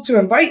cool to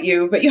invite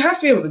you, but you have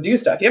to be able to do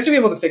stuff. You have to be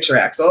able to fix your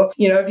axle.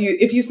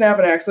 If you snap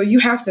an axle, you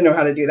have to know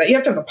how to do that. You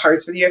have to have the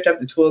parts with you. You have to have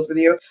the tools with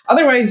you.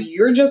 Otherwise,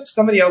 you're just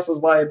somebody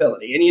else's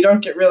liability, and you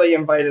don't get really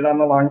invited on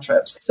the long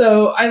trips.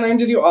 So I learned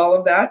to do all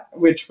of that,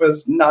 which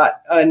was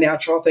not a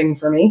natural thing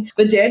for me,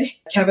 but did.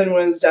 Kevin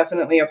was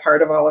definitely a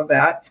part of all of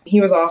that. He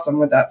was awesome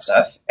with that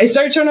stuff. I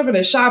started showing up at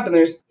his shop, and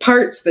there's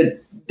parts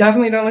that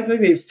definitely don't look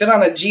like they fit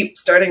on a Jeep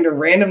starting to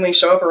randomly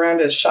show up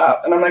around his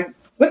shop. And I'm like,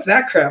 what's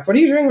that crap? What are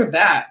you doing with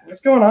that?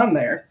 What's going on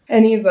there?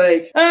 And he's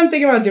like, I'm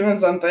thinking about doing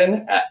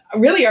something.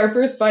 Really, our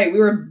first fight, we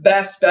were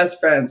best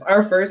friends.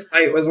 Our first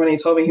fight was when he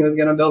told me he was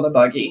going to build a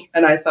buggy.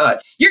 And I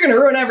thought, you're going to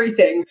ruin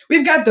everything.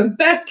 We've got the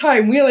best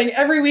time wheeling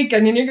every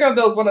weekend, and you're going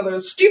to build one of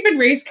those stupid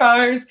race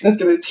cars, and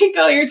it's going to take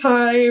all your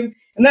time.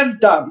 And that's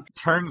dumb.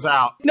 Turns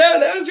out. No,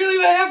 that was really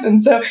what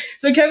happened. So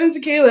Kevin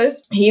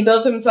Sakalis, he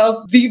built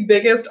himself the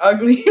biggest,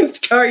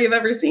 ugliest car you've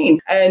ever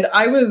seen. And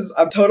I was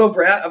a total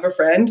brat of a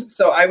friend.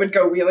 So I would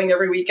go wheeling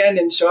every weekend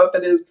and show up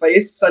at his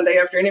place Sunday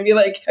afternoon and be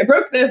like, I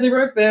broke this.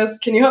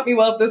 Can you help me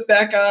weld this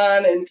back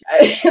on? And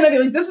I'd be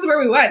like, this is where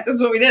we went. This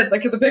is what we did.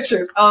 Look at the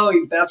pictures. Oh,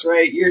 that's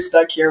right. You're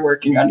stuck here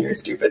working on your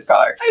stupid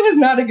car. I was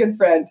not a good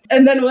friend.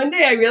 And then one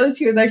day I realized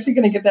he was actually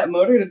going to get that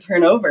motor to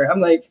turn over. I'm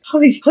like,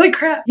 holy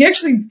crap.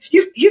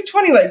 He's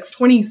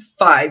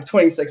 25,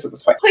 26 at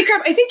this point. Holy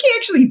crap, I think he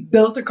actually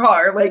built a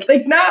car.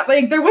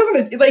 There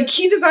wasn't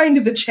he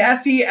designed the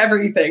chassis,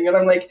 everything. And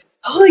I'm like,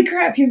 holy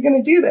crap, he's going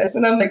to do this.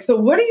 And I'm like, so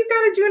what do you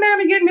got to do now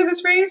to get into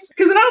this race?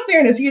 Because in all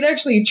fairness, he'd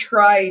actually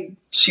tried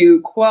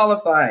to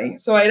qualify.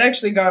 So I'd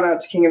actually gone out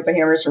to King of the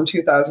Hammers from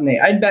 2008.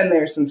 I'd been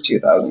there since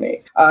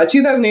 2008.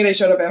 2008, I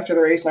showed up after the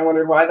race, and I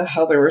wondered why the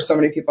hell there were so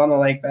many people on the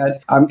lake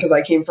bed. Because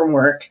I came from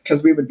work,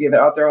 because we would be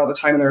out there all the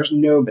time, and there was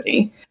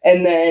nobody.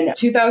 And then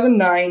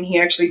 2009, he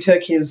actually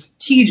took his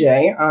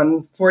TJ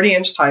on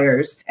 40-inch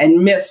tires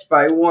and missed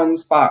by one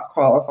spot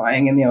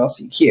qualifying in the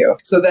LCQ.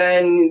 So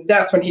then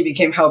that's when he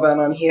became hellbent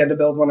on he had to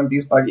build one of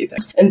these buggy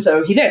things. And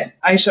so he did.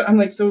 I'm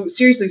like, so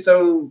seriously,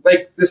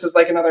 this is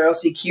like another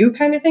LCQ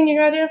kind of thing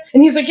you gotta do?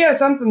 And he's like, yeah,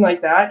 something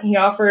like that. He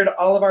offered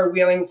all of our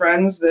wheeling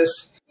friends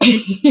this,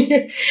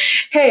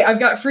 hey, I've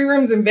got free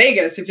rooms in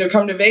Vegas if you'll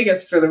come to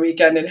Vegas for the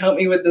weekend and help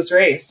me with this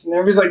race. And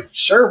everybody's like,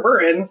 sure,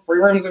 we're in. Free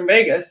rooms in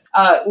Vegas.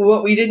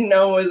 What we didn't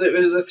know was it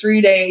was a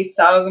 3-day,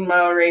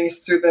 1,000-mile race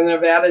through the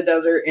Nevada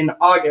desert in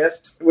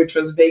August, which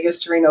was Vegas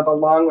to Reno the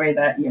long way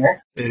that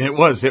year. And it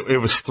was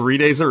 3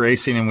 days of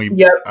racing,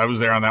 and I was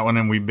there on that one,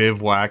 and we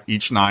bivouacked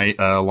each night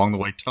along the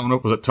way.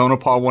 Was it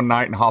Tonopah one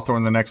night and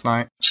Hawthorne the next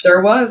night?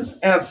 Sure was,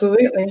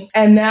 absolutely.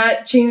 And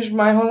that changed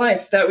my whole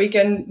life. That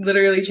weekend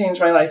literally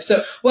changed my life.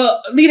 So,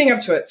 leading up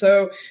to it.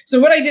 So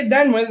what I did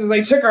then was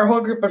I took our whole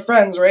group of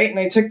friends, right? And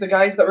I took the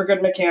guys that were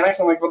good mechanics.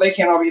 I'm like, well, they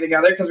can't all be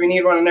together because we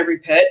need one in every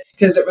pit,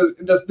 because it was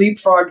this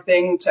leapfrog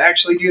thing to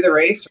actually do the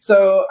race.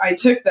 So I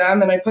took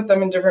them and I put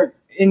them in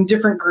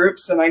different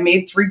groups, and I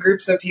made 3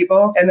 groups of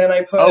people, and then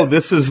I put... Oh,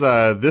 this is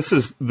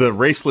the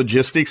race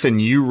logistics,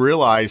 and you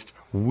realized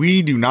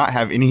we do not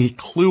have any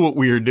clue what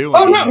we are doing.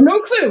 Oh no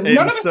clue.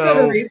 None of us have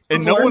ever raced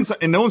before.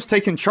 And no one's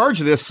taking charge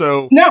of this.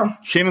 So no.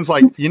 Shannon's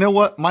like, you know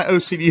what? My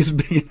OCD is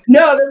big.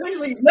 No, there's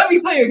actually, let me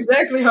tell you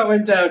exactly how it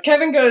went down.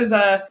 Kevin goes,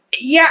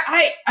 yeah,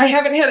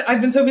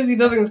 I've been so busy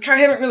building this car, I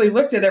haven't really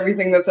looked at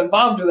everything that's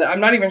involved with it. I'm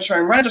not even sure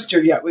I'm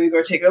registered yet. Will you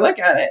go take a look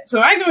at it?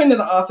 So I go into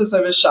the office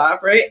of his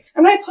shop, right?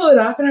 And I pull it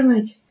up and I'm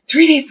like,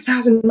 3 days,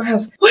 1,000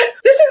 miles. What?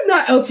 This is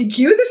not LCQ.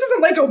 This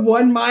isn't like a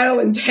 1 mile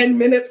in 10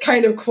 minutes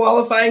kind of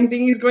qualifying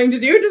thing he's going to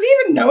do. Does he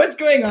even know what's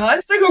going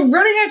on? So I go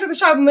running out to the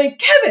shop. I'm like,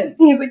 Kevin.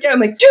 And he's like, yeah. I'm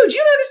like, dude, you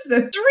know this is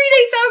a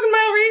 3-day,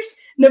 1,000-mile race?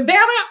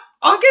 Nevada,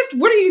 August?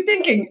 What are you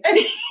thinking? And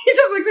he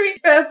just looks at me,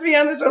 pats me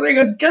on the shoulder, and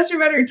goes, guess you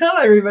better tell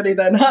everybody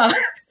then, huh?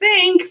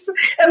 Thanks.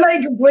 And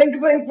like,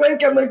 blink,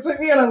 and looks at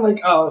me, and I'm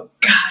like, oh,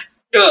 God.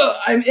 Ugh,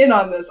 I'm in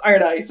on this,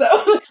 aren't I? So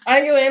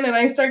I go in and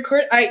I start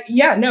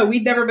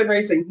we'd never been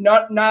racing.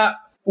 Not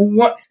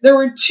one. There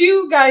were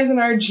 2 guys in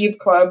our Jeep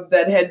club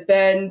that had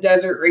been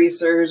desert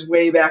racers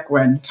way back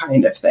when,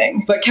 kind of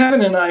thing. But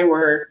Kevin and I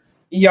were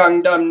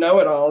young, dumb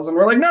know-it-alls, and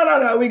we're like,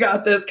 no, we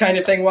got this kind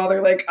of thing, while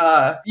they're like,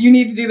 you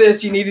need to do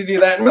this, you need to do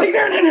that, and we're like,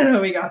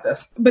 no, we got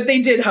this. But they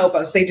did help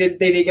us. They did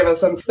give us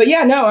some, but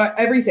yeah, no,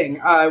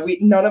 everything.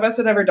 None of us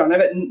had ever done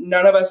it.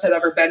 None of us had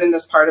ever been in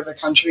this part of the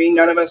country.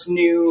 None of us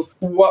knew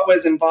what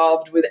was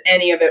involved with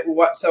any of it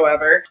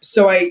whatsoever.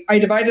 So I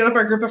divided up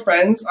our group of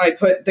friends.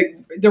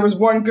 There was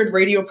one good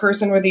radio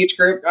person with each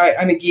group.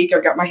 I'm a geek.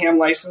 I've got my ham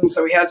license,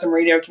 so we had some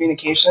radio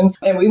communication,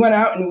 and we went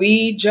out and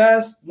we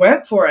just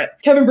went for it.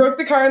 Kevin broke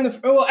the car in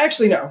the well,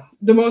 actually, no.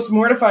 The most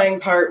mortifying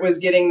part was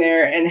getting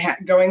there and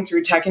going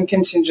through tech and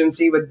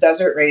contingency with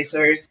desert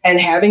racers and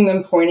having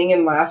them pointing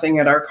and laughing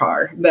at our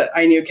car that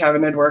I knew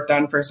Kevin had worked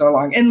on for so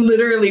long, and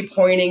literally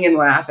pointing and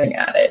laughing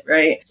at it,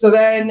 right? So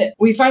then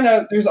we find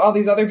out there's all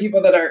these other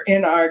people that are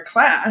in our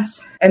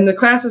class, and the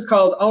class is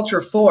called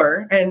Ultra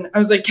 4. And I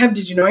was like, Kev,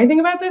 did you know anything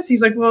about this?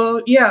 He's like,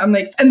 well, yeah. I'm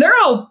like, and they're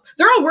all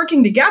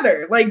working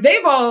together. Like,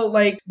 they've all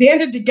like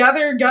banded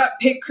together, got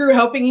pit crew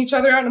helping each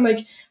other out. And I'm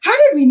like, how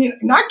did we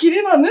not get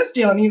in on this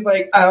deal? And he's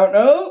like, I don't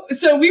know.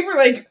 So we were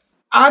like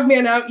odd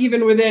man out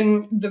even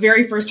within the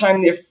very first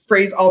time the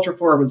phrase Ultra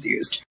 4 was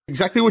used.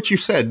 Exactly what you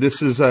said.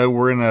 This is,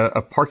 we're in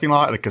a parking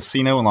lot at a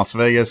casino in Las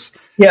Vegas.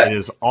 Yeah. It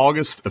is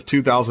August of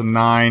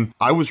 2009.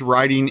 I was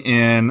riding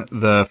in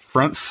the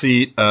front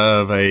seat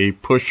of a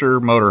Pusher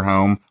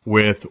motorhome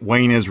with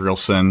Wayne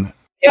Israelson.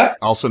 Yeah.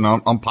 Also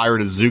known on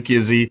Pirate as Zook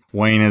Izzy.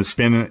 Wayne has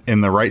been in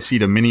the right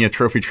seat of many a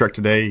trophy truck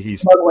today.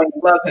 He's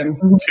love him.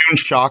 Tuned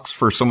shocks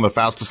for some of the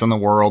fastest in the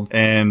world.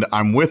 And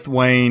I'm with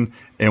Wayne,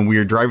 and we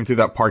are driving through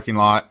that parking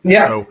lot.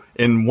 Yeah. So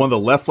in one of the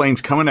left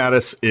lanes coming at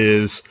us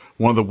is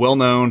one of the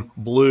well-known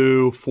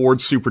blue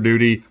Ford Super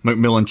Duty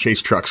McMillan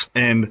chase trucks.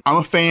 And I'm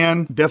a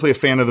fan, definitely a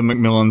fan of the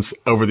McMillans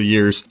over the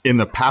years. In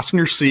the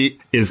passenger seat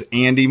is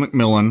Andy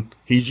McMillan.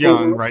 He's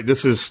young, right?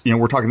 This is,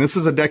 we're talking, this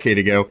is a decade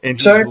ago. And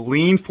he's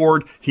leaned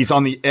forward. He's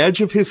on the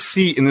edge of his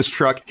seat in this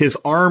truck. His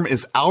arm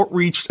is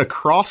outreached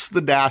across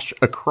the dash,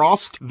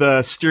 across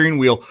the steering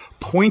wheel,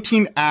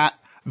 pointing at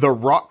the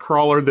rock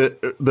crawler,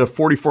 the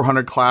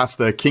 4400 class,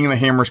 the King of the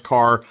Hammers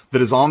car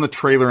that is on the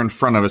trailer in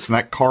front of us. And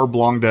that car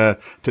belonged to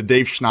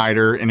Dave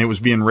Schneider, and it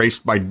was being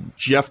raced by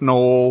Jeff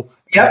Knoll.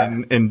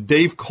 Yep. And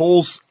Dave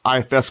Cole's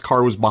IFS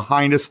car was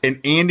behind us, and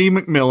Andy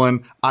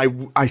McMillan,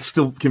 I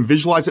still can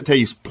visualize it today.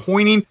 He's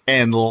pointing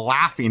and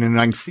laughing,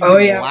 and I can see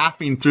him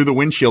laughing through the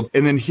windshield.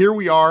 And then here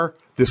we are,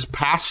 this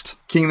past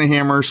King of the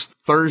Hammers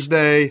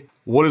Thursday.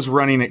 What is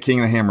running at King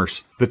of the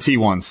Hammers? The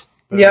T1s.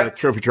 The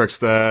trophy trucks,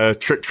 the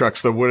trick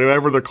trucks, the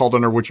whatever they're called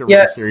under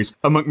whichever series.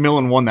 A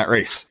McMillan won that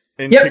race.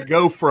 And to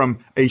go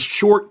from a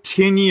short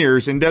 10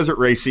 years in desert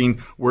racing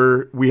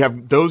where we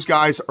have those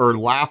guys are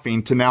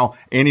laughing to now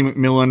Andy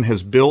McMillan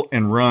has built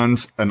and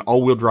runs an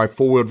all-wheel drive,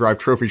 four-wheel drive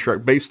trophy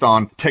truck based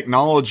on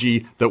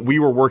technology that we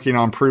were working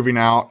on proving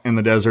out in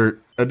the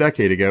desert a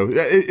decade ago.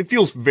 It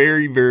feels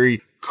very,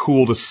 very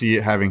cool to see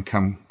it having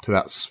come to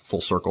that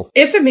full circle.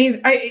 It's amazing.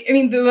 I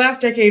mean, the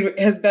last decade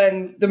has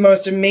been the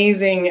most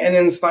amazing and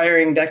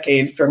inspiring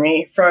decade for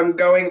me, from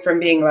going from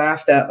being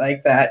laughed at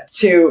like that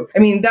to,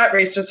 that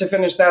race, just to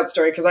finish that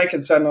story, because I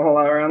could spend a whole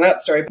hour on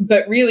that story.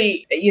 But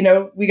really,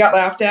 we got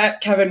laughed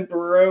at. Kevin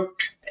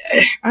broke,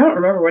 I don't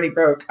remember what he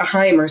broke, a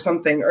Heim or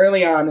something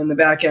early on in the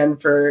back end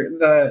for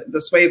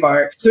the sway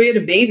bar. So he had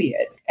to baby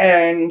it.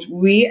 And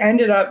we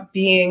ended up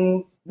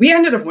winning.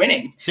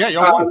 Yeah,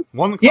 y'all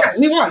won the class. Yeah,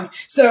 we won.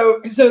 So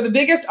the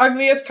biggest,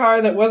 ugliest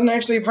car that wasn't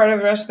actually a part of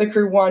the rest of the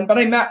crew won. But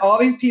I met all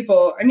these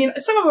people.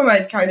 Some of them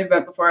I'd kind of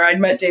met before. I'd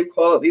met Dave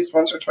Cole at least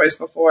once or twice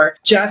before.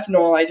 Jeff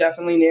Knoll, I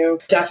definitely knew.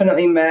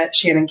 Definitely met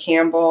Shannon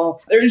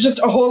Campbell. There was just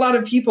a whole lot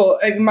of people.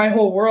 My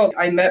whole world,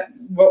 I met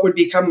what would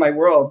become my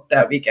world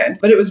that weekend.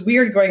 But it was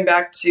weird going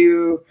back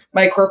to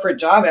my corporate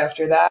job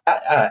after that.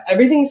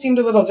 Everything seemed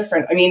a little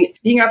different.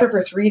 Being out there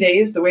for 3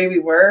 days the way we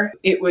were,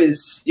 it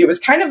was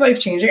kind of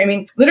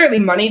life-changing. Literally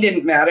money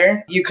didn't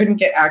matter. You couldn't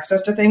get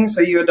access to things,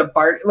 so you had to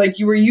barter. Like,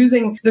 you were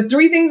using the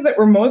 3 things that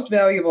were most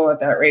valuable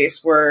at that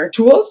race were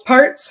tools,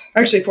 parts,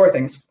 actually 4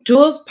 things.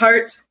 tools,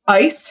 parts,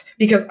 ice,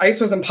 because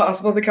ice was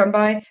impossible to come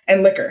by,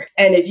 and liquor.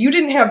 And if you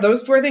didn't have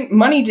those 4 things,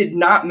 money did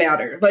not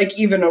matter, like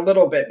even a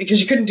little bit,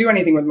 because you couldn't do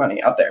anything with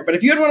money out there. But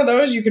if you had one of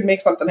those, you could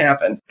make something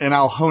happen. And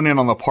I'll hone in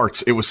on the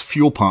parts. It was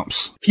fuel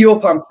pumps. Fuel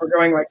pumps were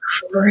going like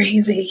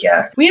crazy.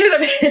 Yeah. We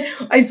ended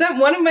up, I sent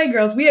one of my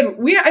girls,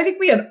 I think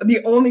we had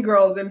the only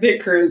girls in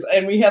pit crews,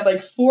 and we had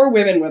like 4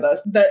 women with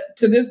us that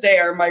to this day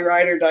are my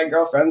ride or die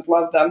girlfriends.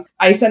 Love them.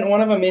 I sent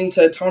one of them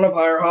into Tonopah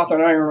or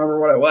Hawthorne, I don't remember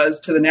what it was,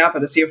 to the Napa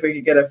to see if we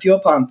could get a fuel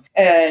pump.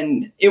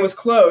 And it was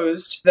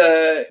closed.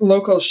 The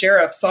local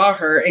sheriff saw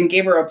her and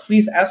gave her a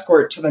police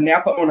escort to the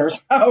Napa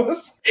owner's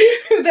house,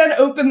 who then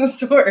opened the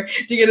store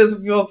to get us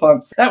fuel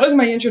pumps. That was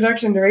my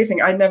introduction to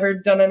racing. I'd never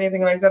done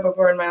anything like that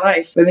before in my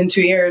life. Within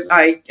 2 years,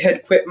 I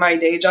had quit my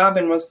day job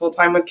and was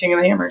full-time with King of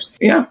the Hammers.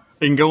 Yeah.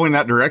 And go in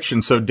that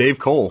direction. So Dave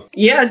Cole.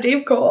 Yeah,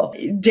 Dave Cole.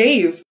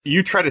 Dave.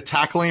 You tried to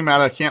tackle him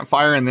at a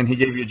campfire and then he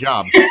gave you a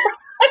job.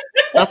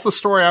 That's the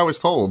story I was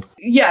told.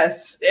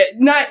 Yes.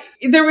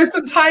 There was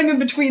some time in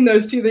between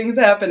those 2 things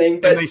happening.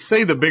 But... And they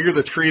say the bigger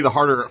the tree, the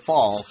harder it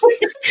falls.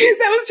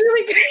 That was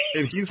really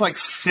good. And he's like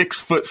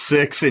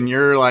 6'6" and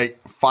you're like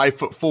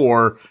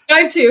 5'4".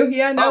 5'2".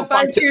 Yeah, no,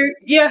 5'2".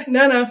 Yeah,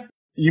 no.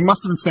 You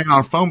must have been staying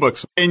on phone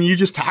books, and you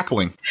just tackle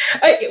him.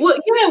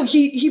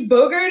 He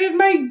bogarted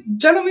my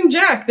Gentleman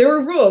Jack. There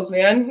were rules,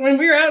 man. When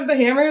we were out at the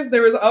Hammers,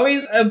 there was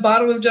always a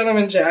bottle of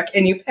Gentleman Jack,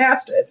 and you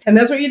passed it. And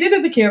that's what you did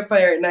at the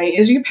campfire at night,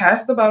 is you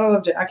passed the bottle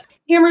of Jack.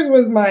 Hammers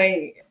was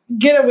my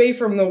get away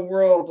from the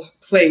world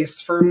place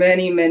for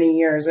many, many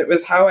years. It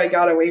was how I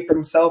got away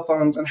from cell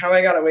phones and how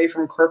I got away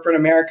from corporate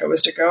America,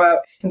 was to go out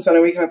and spend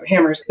a weekend at the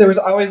Hammers. There was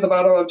always the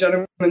bottle of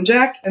Gentleman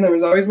Jack, and there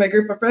was always my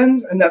group of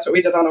friends, and that's what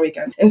we did on a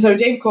weekend. And so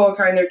Dave Cole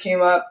kind of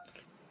came up.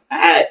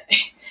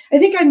 I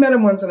think I'd met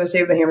him once on a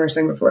Save the Hammers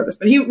thing before this,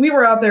 but we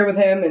were out there with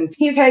him and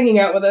he's hanging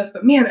out with us.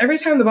 But man, every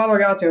time the bottle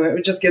got to him, it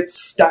would just get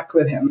stuck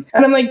with him.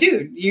 And I'm like,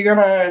 dude, you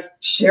gonna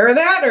share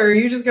that, or are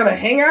you just gonna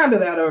hang on to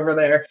that over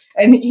there?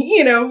 And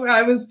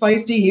I was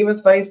feisty, he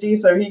was feisty,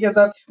 so he gets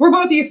up. We're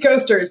both East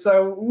Coasters,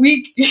 so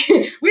we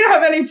don't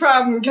have any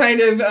problem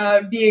kind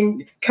of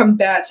being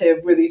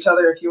combative with each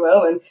other, if you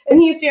will. And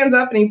he stands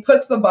up and he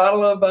puts the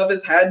bottle above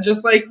his head,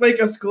 just like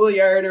a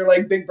schoolyard or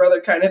like Big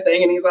Brother kind of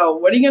thing. And he's all,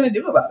 what are you gonna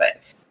do about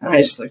it? And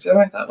I just looked at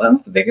him. I thought,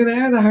 well, the bigger they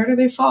are, the harder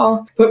they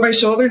fall. Put my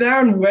shoulder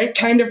down, went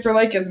kind of for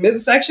like his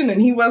midsection,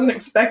 and he wasn't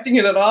expecting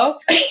it at all.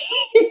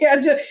 he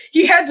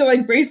had to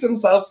like brace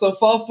himself, so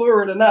fall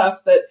forward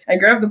enough that I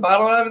grabbed the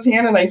bottle out of his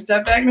hand and I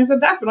stepped back and I said,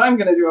 that's what I'm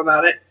going to do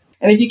about it.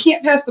 And if you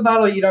can't pass the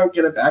bottle, you don't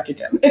get it back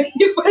again. And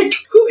he's like,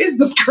 who is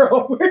this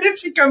girl? Where did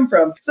she come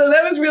from? So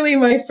that was really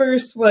my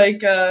first,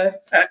 I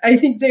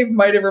think Dave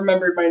might have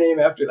remembered my name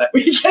after that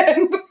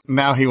weekend.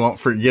 Now he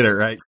won't forget it,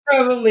 right?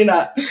 Probably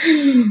not.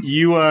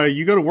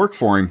 You go to work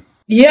for him.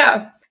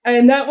 Yeah.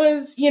 And that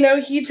was,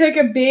 he took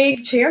a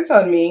big chance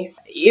on me.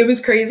 It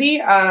was crazy.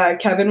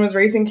 Kevin was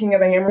racing King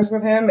of the Hammers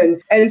with him.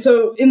 And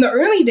so in the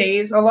early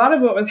days, a lot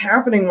of what was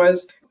happening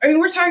was,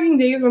 we're talking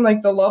days when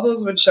the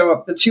Lovels would show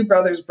up. The 2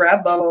 brothers,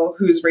 Brad Lovell,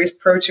 who's raced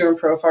Pro 2 and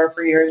Pro 4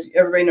 for years.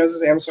 Everybody knows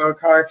his AMSO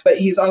car, but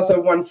he's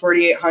also won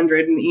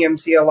 4,800 in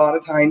EMC a lot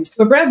of times.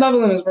 But Brad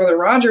Lovell and his brother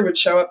Roger would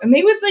show up and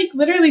they would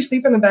literally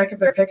sleep in the back of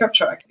their pickup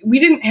truck. We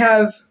didn't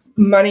have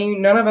money.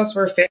 None of us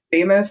were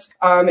famous.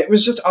 It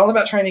was just all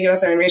about trying to get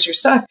out there and race your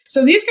stuff.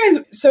 So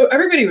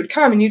everybody would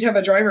come and you'd have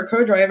a driver,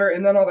 co-driver,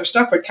 and then all their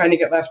stuff would kind of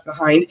get left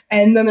behind.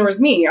 And then there was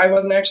me. I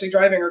wasn't actually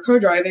driving or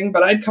co-driving,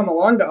 but I'd come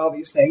along to all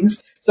these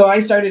things. So I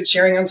started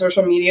sharing on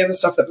social media the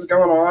stuff that was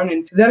going on.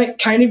 And then it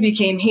kind of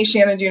became, hey,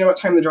 Shannon, do you know what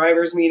time the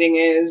driver's meeting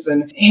is?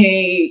 And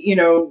hey,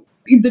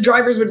 the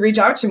drivers would reach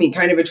out to me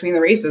kind of between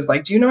the races.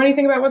 Like, do you know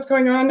anything about what's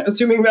going on?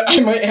 Assuming that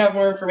I might have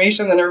more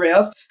information than everybody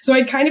else. So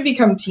I'd kind of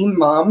become team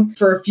mom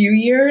for a few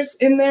years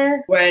in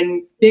there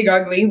when Big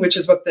Ugly, which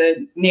is what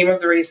the name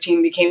of the race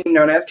team became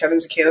known as, Kevin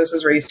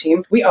Zakalis' race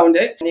team, we owned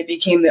it and it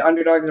became the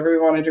underdog that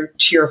everyone wanted to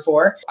cheer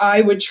for.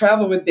 I would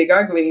travel with Big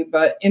Ugly,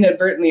 but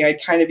inadvertently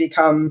I'd kind of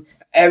become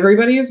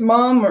everybody's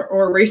mom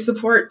or race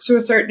support to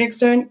a certain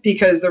extent,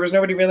 because there was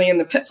nobody really in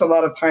the pits a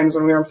lot of times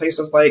when we were in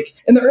places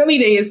in the early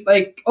days,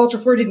 Ultra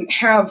 4 didn't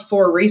have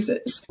 4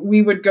 races.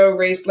 We would go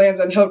race Lands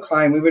End Hill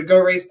Climb. We would go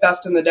race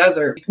Best in the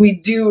Desert.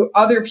 We'd do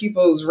other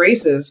people's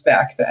races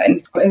back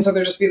then. And so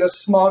there'd just be this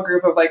small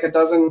group of a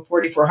dozen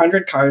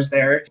 4,400 cars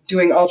there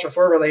doing Ultra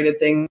 4 related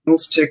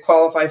things to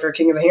qualify for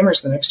King of the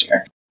Hammers the next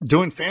year.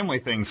 Doing family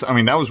things.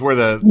 That was where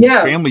the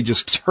family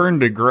just turned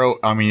to grow.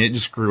 It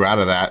just grew out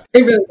of that.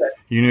 It really did.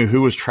 You knew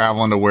who was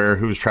traveling to where,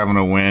 who was traveling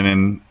to when,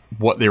 and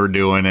what they were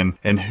doing,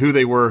 and who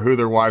they were, who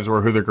their wives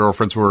were, who their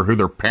girlfriends were, who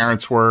their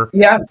parents were.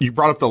 Yeah. You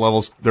brought up the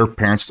Levels. Their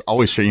parents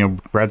always say,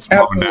 Brad's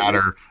mom and dad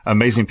are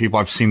amazing people.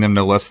 I've seen them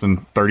no less than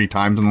 30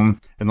 times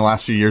in the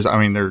last few years.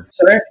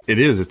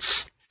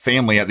 It's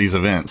family at these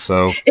events.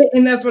 So,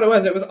 and that's what it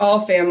was. It was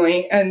all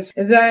family. And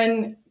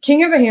then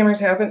King of the Hammers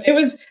happened.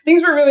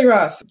 Things were really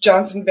rough.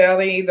 Johnson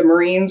Valley, the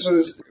Marines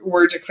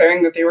were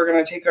declaring that they were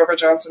going to take over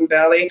Johnson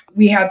Valley.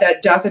 We had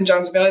that death in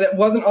Johnson Valley that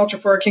wasn't Ultra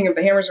 4 King of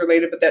the Hammers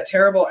related, but that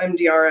terrible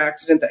MDR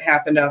accident that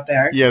happened out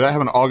there. Yeah, that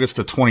happened August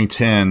of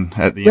 2010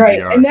 at the right.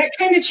 MDR. And that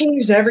kind of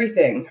changed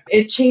everything.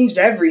 It changed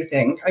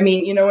everything. I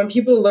mean, when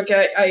people look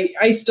at,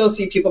 I still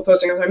see people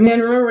posting, man,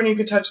 remember when you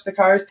could touch the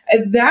cars?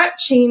 And that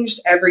changed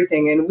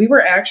everything. And we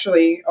were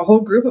actually, a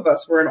whole group of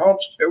us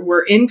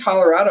were in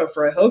Colorado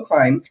for a hill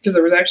climb, because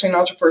there was actually an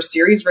Ultra 4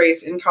 series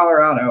race in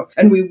Colorado.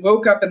 And we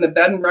woke up in the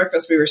bed and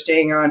breakfast we were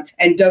staying on,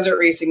 and desert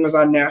racing was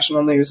on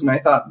national news. And I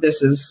thought,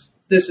 this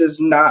is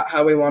not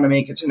how we want to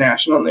make it to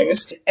national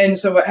news. And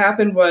so what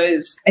happened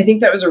was, I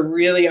think that was a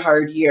really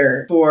hard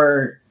year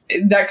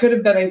that could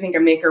have been, I think,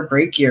 a make or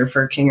break year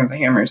for King of the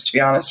Hammers, to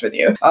be honest with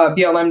you.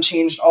 BLM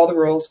changed all the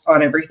rules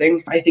on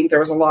everything. I think there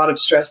was a lot of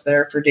stress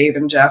there for Dave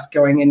and Jeff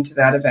going into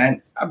that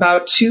event.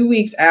 About 2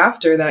 weeks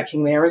after that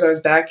King of the Hammers, I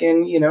was back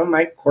in,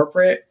 my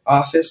corporate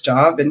office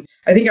job. And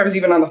I think I was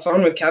even on the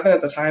phone with Kevin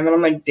at the time. And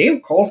I'm like,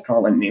 Dave Cole's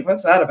calling me.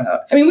 What's that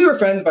about? I mean, we were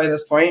friends by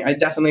this point. I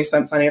definitely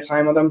spent plenty of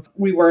time with him.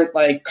 We weren't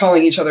like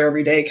calling each other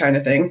every day kind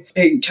of thing.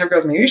 And Kevin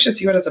goes, maybe you should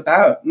see what it's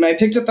about. And I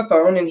picked up the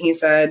phone and he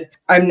said,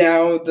 I'm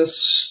now the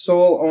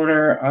sole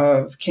owner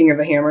of King of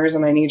the Hammers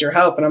and I need your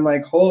help. And I'm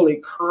like, holy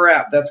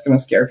crap, that's going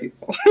to scare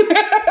people.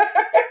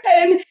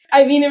 And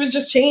I mean, it was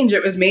just change.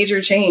 It was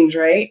major change,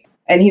 right?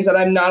 And he said,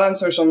 I'm not on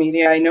social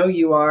media. I know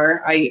you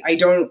are. I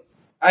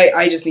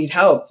just need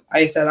help.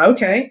 I said,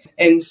 okay.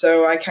 And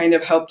so I kind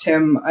of helped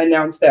him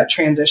announce that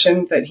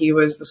transition, that he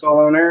was the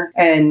sole owner,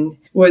 and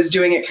was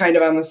doing it kind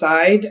of on the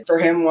side for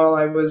him while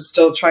I was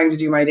still trying to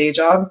do my day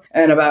job.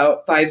 And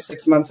about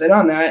 5-6 months in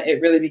on that,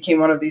 it really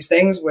became one of these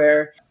things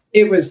where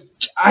it was,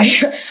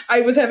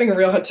 I was having a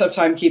real tough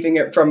time keeping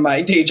it from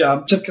my day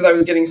job, just because I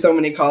was getting so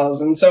many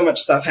calls and so much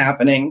stuff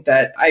happening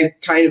that I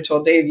kind of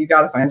told Dave, you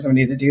got to find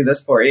somebody to do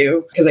this for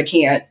you, because I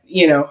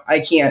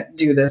can't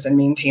do this and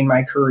maintain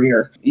my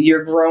career.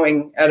 You're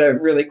growing at a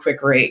really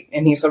quick rate.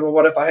 And he said, well,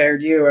 what if I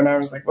hired you? And I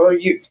was like, well,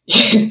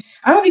 I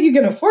don't think you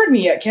can afford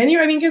me yet, can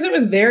you? I mean, because it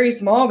was very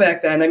small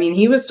back then. I mean,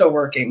 he was still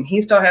working.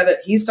 He still had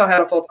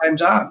a full-time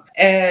job.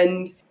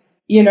 And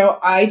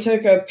I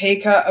took a pay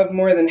cut of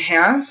more than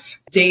half.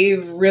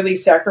 Dave really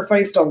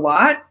sacrificed a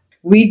lot.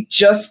 I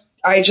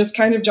just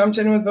kind of jumped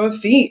in with both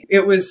feet.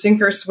 It was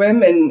sink or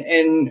swim,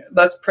 and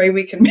let's pray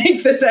we can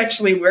make this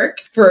actually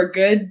work for a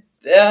good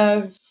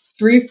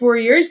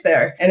 3-4 years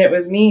there. And it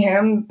was me,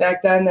 him.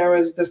 Back then, there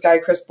was this guy,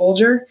 Chris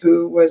Bolger,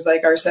 who was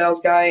like our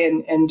sales guy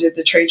and did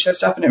the trade show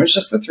stuff. And it was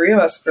just the three of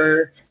us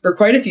for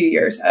quite a few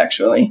years,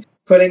 actually,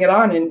 putting it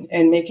on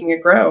and making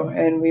it grow.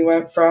 And we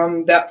went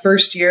from that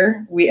first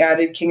year, we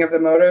added King of the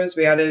Motos,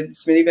 we added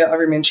Smittyville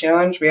Everyman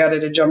Challenge, we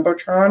added a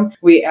Jumbotron,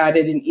 we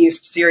added an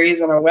East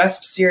series and a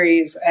West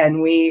series,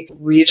 and we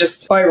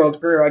just spiraled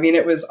through. I mean,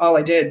 it was all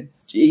I did.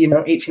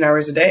 18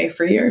 hours a day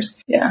for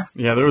years. Yeah.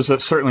 Yeah, there was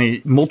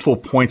certainly multiple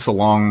points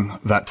along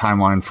that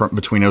timeline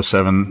between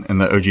 07 and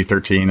the OG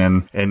 13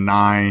 and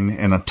 9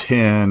 and a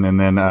 10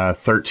 and then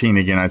 13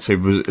 again. I'd say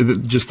was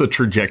just the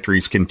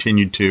trajectories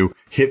continued to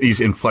hit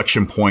these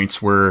inflection points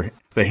where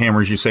the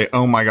Hammers, you say,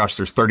 oh my gosh,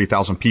 there's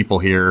 30,000 people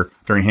here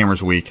during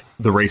Hammers Week.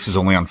 The race is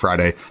only on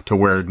Friday, to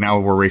where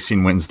now we're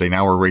racing Wednesday,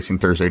 now we're racing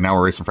Thursday, now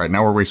we're racing Friday,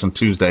 now we're racing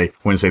Tuesday,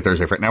 Wednesday,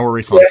 Thursday, Friday. Now we're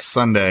racing on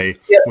Sunday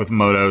with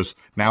motos.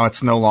 Now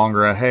it's no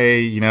longer a,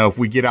 hey, if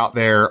we get out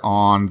there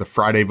on the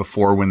Friday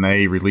before when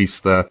they release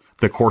the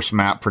course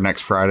map for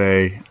next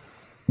Friday,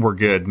 we're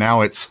good.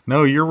 Now it's,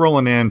 no, you're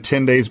rolling in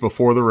 10 days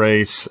before the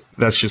race.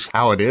 That's just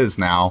how it is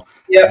now.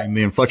 Yeah. And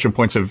the inflection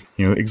points of,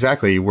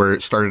 exactly where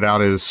it started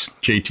out as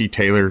JT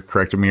Taylor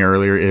corrected me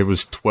earlier. It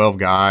was 12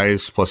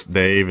 guys plus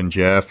Dave and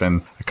Jeff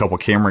and a couple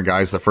camera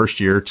guys the first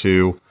year,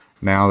 to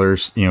now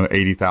there's,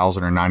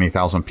 80,000 or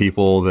 90,000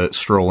 people that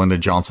stroll into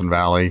Johnson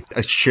Valley. I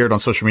shared on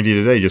social media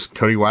today, just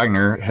Cody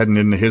Wagner heading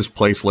into his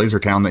place,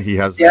 Lasertown, that he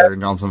has there in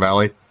Johnson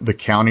Valley. The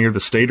county or the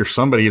state or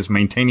somebody is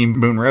maintaining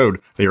Boone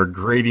Road. They are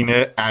grading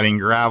it, adding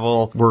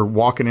gravel. We're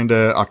walking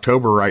into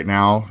October right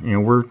now.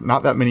 We're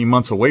not that many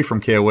months away from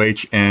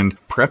KOH, and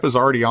prep is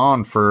already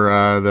on for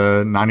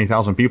the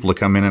 90,000 people to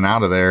come in and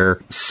out of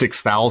there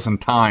 6,000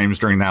 times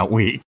during that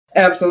week.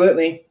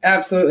 Absolutely.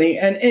 Absolutely.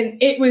 And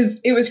it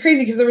was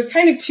crazy because there was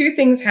kind of two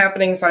things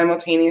happening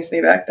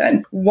simultaneously back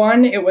then.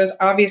 One, it was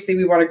obviously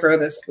we want to grow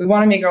this. We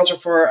want to make Ultra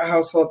 4 a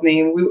household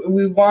name.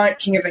 We want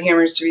King of the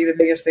Hammers to be the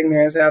biggest thing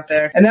there is out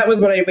there. And that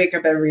was what I wake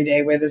up every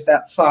day with, is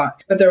that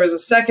thought. But there was a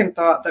second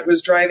thought that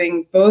was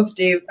driving both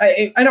Dave.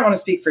 I don't want to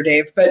speak for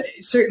Dave, but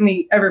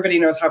certainly everybody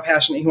knows how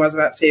passionate he was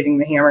about saving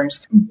the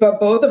Hammers. But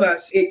both of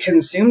us, it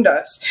consumed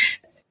us.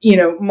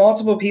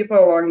 Multiple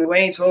people along the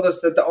way told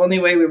us that the only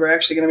way we were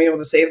actually going to be able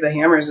to save the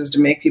Hammers is to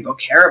make people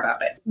care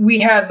about it. We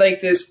had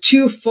like this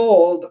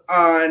twofold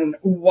on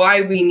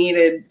why we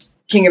needed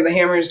King of the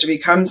Hammers to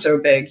become so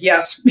big?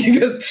 Yes,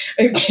 because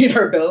it paid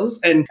our bills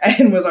and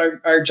was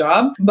our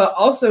job, but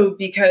also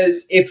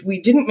because if we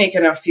didn't make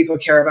enough people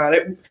care about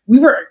it, we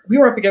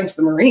were up against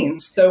the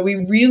Marines. So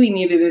we really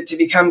needed it to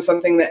become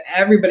something that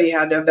everybody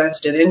had a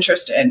vested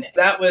interest in.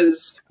 That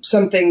was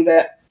something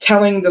that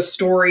telling the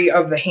story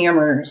of the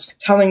Hammers,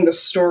 telling the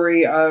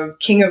story of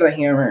King of the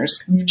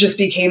Hammers just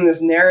became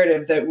this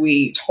narrative that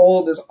we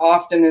told as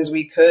often as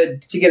we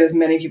could to get as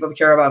many people to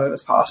care about it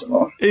as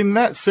possible. And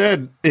that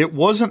said, it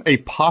wasn't a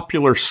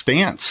popular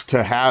stance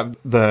to have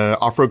the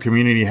off-road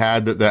community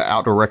had, that the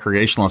outdoor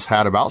recreationalists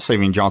had about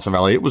saving Johnson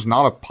Valley. It was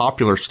not a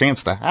popular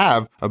stance to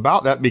have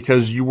about that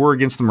because you were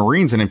against the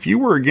Marines. And if you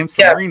were against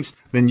the Marines,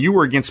 then you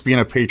were against being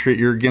a patriot.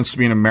 You're against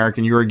being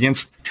American. You were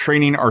against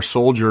training our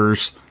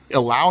soldiers,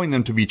 allowing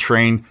them to be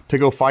trained to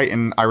go fight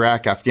in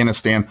Iraq,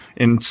 Afghanistan,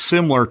 in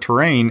similar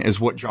terrain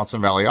as what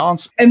Johnson Valley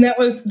owns. And that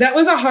was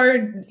a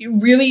hard,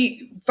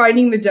 really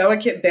finding the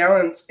delicate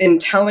balance in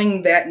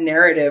telling that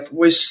narrative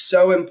was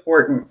so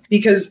important,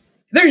 because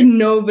there's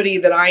nobody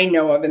that I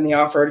know of in the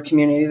off-road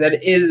community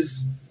that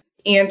is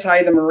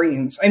anti the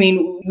Marines. I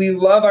mean, we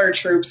love our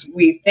troops.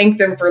 We thank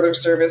them for their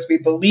service. We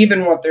believe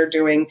in what they're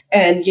doing.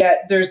 And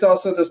yet there's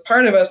also this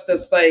part of us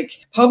that's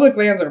like, public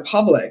lands are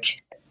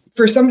public.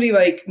 For somebody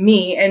like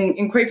me,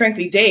 and quite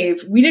frankly,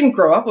 Dave, we didn't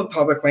grow up with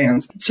public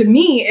lands. To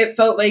me, it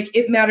felt like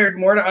it mattered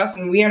more to us,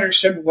 and we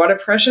understood what a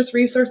precious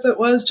resource it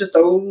was just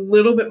a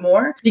little bit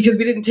more, because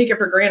we didn't take it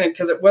for granted,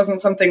 because it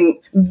wasn't something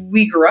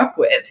we grew up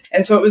with.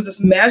 And so it was this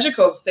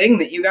magical thing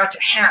that you got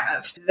to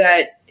have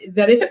that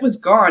if it was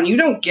gone, you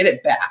don't get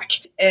it back.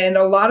 And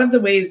a lot of the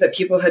ways that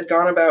people had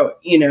gone about,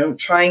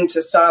 trying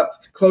to stop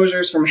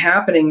closures from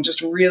happening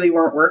just really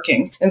weren't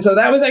working. And so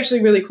that was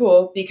actually really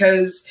cool,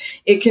 because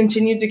it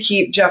continued to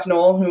keep Jeff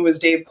Knoll, who was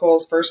Dave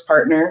Cole's first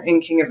partner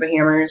in King of the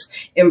Hammers,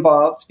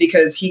 involved,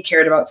 because he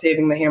cared about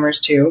saving the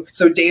Hammers too.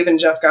 So Dave and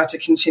Jeff got to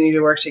continue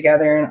to work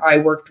together, and I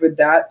worked with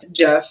that.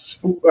 Jeff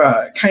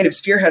kind of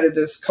spearheaded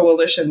this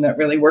coalition that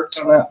really worked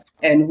on that.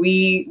 And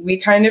we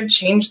kind of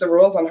changed the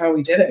rules on how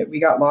we did it. We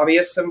got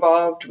lobbyists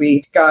involved.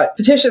 We got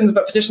petitions,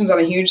 but petitions on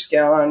a huge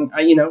scale on,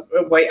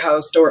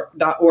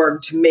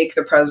 whitehouse.org to make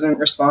the president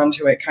respond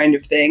to it, kind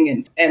of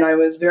thing. And I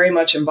was very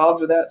much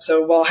involved with that.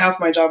 So while half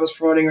my job was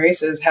promoting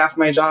races, half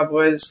my job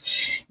was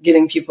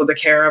getting people to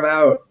care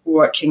about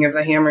what King of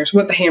the Hammers,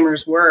 what the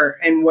Hammers were,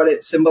 and what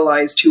it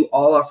symbolized to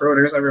all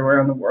off-roaders everywhere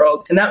in the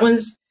world. And that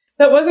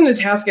wasn't a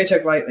task I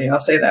took lightly. I'll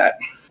say that.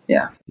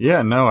 Yeah.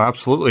 Yeah, no,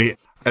 absolutely.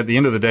 At the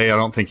end of the day, I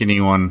don't think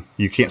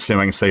you can't stand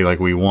back and say like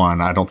we won.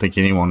 I don't think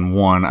anyone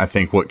won. I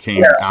think what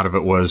came out of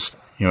it was,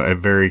 a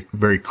very,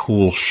 very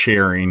cool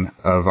sharing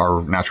of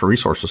our natural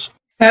resources.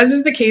 As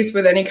is the case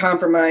with any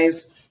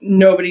compromise,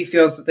 nobody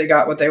feels that they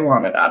got what they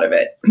wanted out of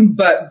it,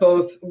 but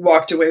both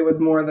walked away with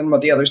more than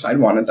what the other side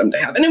wanted them to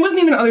have. And it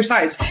wasn't even other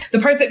sides. The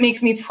part that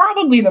makes me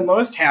probably the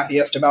most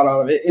happiest about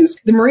all of it is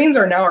the Marines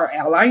are now our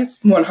allies,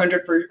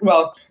 100%.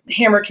 Well,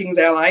 Hammer King's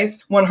allies,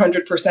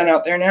 100%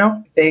 out there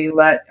now. They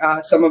let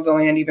some of the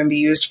land even be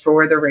used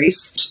for the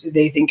race.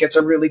 They think it's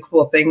a really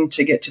cool thing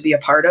to get to be a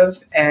part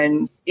of.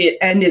 And it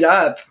ended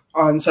up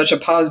on such a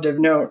positive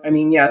note. I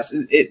mean, yes,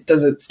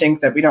 does it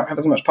stink that we don't have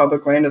as much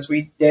public land as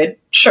we did?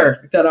 Sure,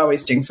 that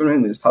always stinks when we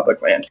lose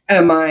public land.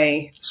 Am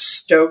I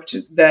stoked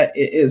that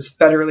it is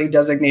federally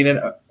designated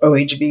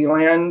OHV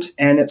land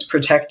and it's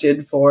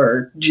protected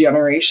for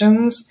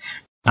generations?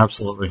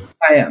 Absolutely.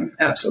 I am,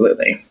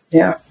 absolutely.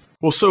 Yeah.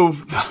 Well, so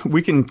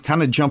we can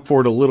kind of jump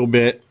forward a little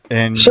bit,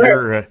 and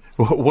sure.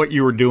 What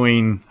you were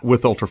doing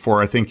with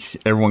Ultra4, I think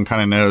everyone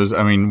kind of knows.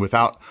 I mean,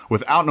 without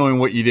knowing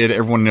what you did,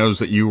 everyone knows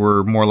that you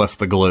were more or less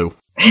the glue.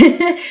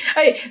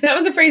 That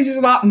was a phrase used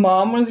a lot.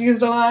 Mom was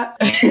used a lot.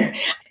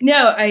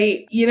 No,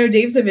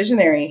 Dave's a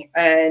visionary,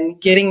 and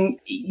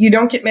you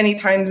don't get many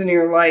times in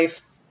your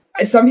life.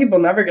 Some people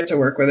never get to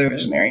work with a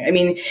visionary. I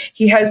mean,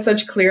 he has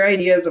such clear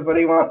ideas of what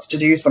he wants to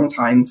do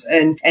sometimes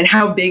and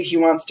how big he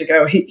wants to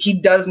go. He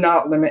does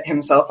not limit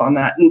himself on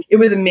that. And it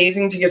was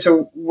amazing to get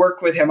to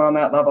work with him on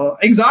that level.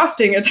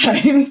 Exhausting at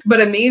times,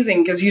 but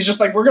amazing, because he's just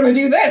like, we're going to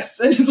do this.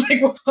 And it's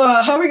like,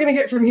 how are we going to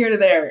get from here to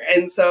there?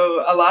 And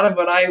so a lot of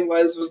what I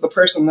was the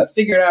person that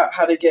figured out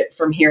how to get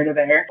from here to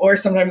there. Or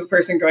sometimes the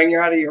person going,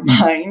 you're out of your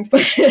mind.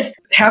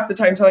 Half the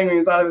time telling me he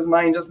was out of his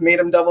mind just made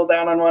him double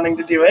down on wanting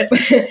to do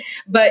it.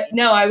 But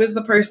no, I was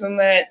the person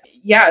that,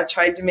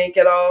 tried to make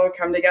it all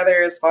come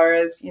together as far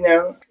as,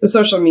 the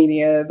social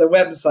media, the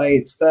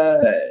websites,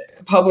 the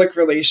public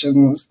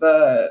relations,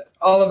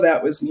 all of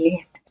that was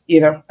me.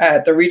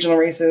 At the regional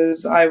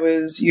races, I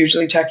was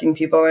usually checking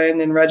people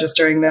in and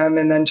registering them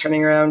and then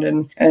turning around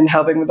and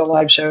helping with the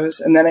live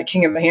shows. And then at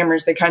King of the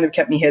Hammers, they kind of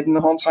kept me hidden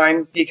the whole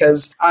time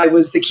because I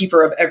was the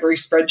keeper of every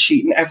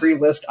spreadsheet and every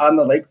list on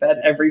the lake bed,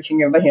 every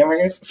King of the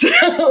Hammers. So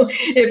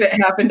if it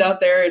happened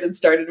out there, it had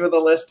started with a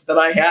list that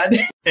I had.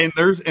 And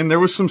there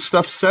was some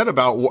stuff said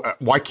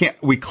about why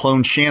can't we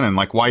clone Shannon?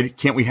 Like, why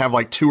can't we have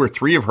like 2 or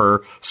 3 of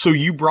her? So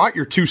you brought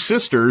your 2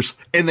 sisters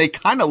and they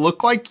kind of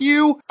look like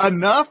you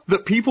enough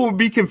that people would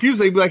be confused confused,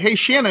 they'd be like, "Hey,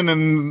 Shannon,"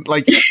 and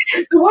like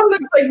the one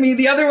looks like me.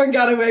 The other one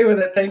got away with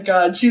it. Thank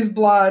God. She's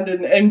blonde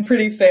and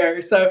pretty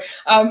fair. So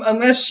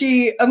unless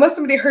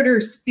somebody heard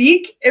her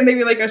speak and they'd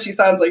be like, "Oh, she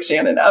sounds like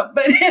Shannon up,"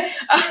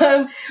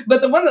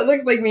 but the one that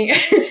looks like me,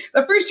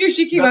 the first year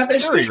she came out there,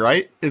 Carrie,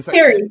 right? Is that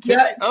Carrie?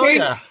 Yeah. Oh, Carrie,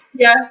 yeah.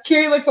 Yeah,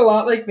 Carrie looks a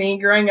lot like me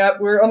growing up.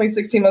 We're only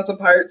 16 months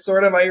apart,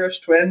 sort of Irish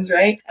twins,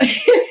 right?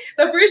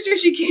 The first year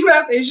she came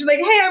out there, she's like,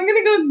 "Hey, I'm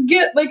going to go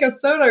get like a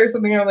soda or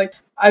something." I'm like,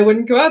 "I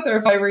wouldn't go out there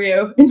if I were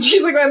you." And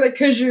she's like, "I'm like,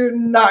 because you're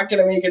not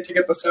going to make it to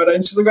get the soda."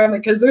 And she's like, "I'm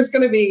like, because there's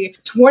going to be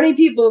 20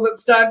 people that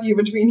stop you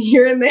between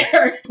here and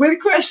there with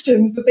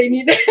questions that they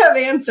need to have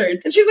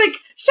answered." And she's like,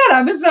 "Shut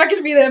up, it's not going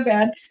to be that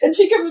bad." And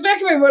she comes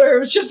back in my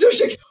motorhome. She's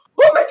like,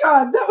 "Oh my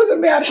God, that was a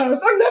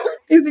madhouse. I'm never."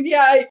 I said,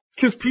 "Yeah."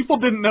 Because people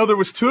didn't know there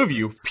was two of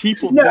you.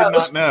 People did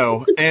not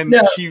know. And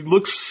she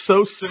looks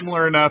so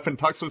similar enough and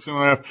talks so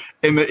similar enough.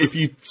 And that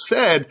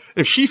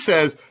if she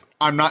says,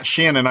 "I'm not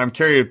Shannon, I'm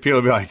Carrie," people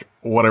would be like,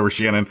 "Whatever,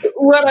 Shannon."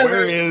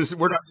 Whatever.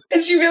 We're not.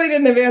 And she really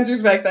didn't have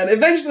answers back then.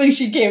 Eventually,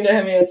 she came to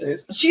have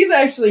answers. She's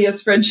actually a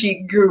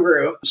spreadsheet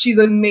guru. She's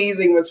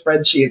amazing with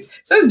spreadsheets.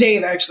 So is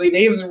Dave, actually.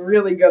 Dave's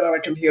really good on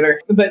a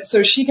computer. But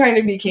so she kind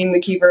of became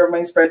the keeper of my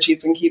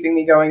spreadsheets and keeping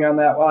me going on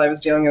that while I was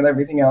dealing with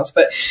everything else.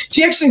 But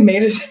she actually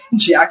made a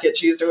jacket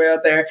she used to wear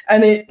out there.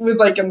 And it was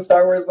like in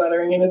Star Wars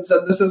lettering. And it said,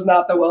 "This is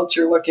not the Welch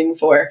you're looking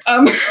for."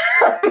 On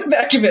the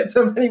back of it.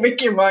 So if anybody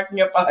came walking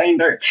up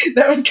behind her,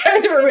 that was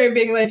kind of her way of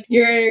being like,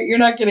 you're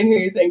not getting who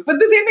you think. But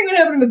the same thing would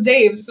happen with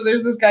Dave. So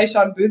there's this guy,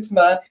 Sean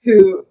Bootsma,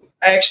 who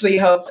actually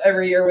helped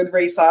every year with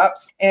Race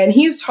Ops. And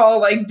he's tall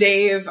like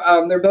Dave.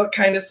 They're built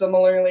kind of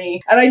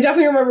similarly. And I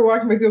definitely remember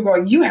walking by people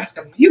going, "You ask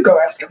him. You go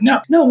ask him."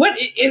 No, what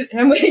is...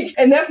 I'm like,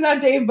 and that's not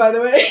Dave, by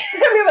the way.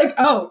 And they're like,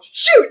 "Oh,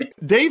 shoot."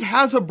 Dave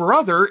has a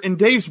brother, and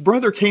Dave's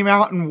brother came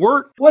out and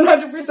worked.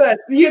 100%.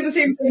 He had the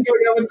same thing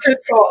going on with Chris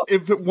Cole.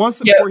 If it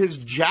wasn't for his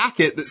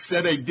jacket that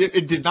said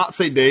it did not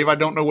say Dave, I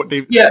don't know what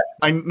Dave... Yeah.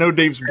 I know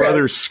Dave's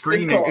brother's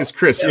screen name is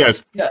Chris,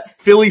 yes. Yeah.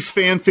 Phillies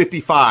fan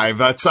 55.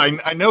 That's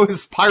I know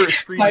his pirate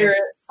screen name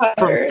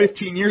from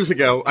 15 years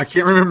ago. I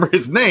can't remember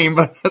his name,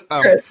 but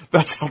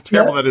that's how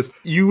terrible that is.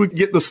 You would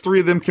get those three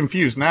of them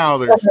confused. Now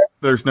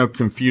there's no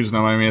confusion.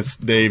 I mean, it's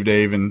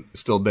Dave, and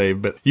still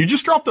Dave. But you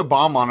just dropped a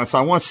bomb on us.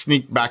 I want to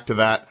sneak back to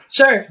that.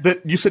 Sure.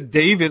 That you said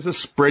Dave is a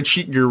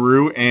spreadsheet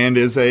guru and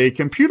is a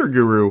computer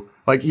guru.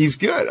 Like, he's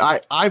good.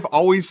 I've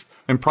always,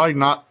 and probably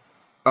not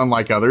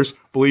unlike others,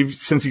 believe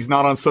since he's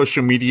not on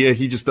social media,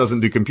 he just doesn't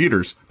do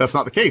computers. That's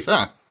not the case,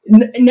 huh?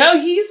 No,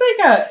 he's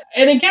like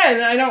and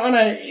again, I don't want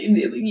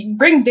to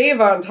bring Dave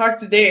on, talk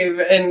to Dave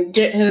and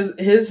get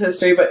his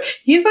history, but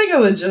he's like a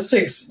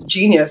logistics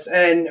genius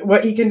and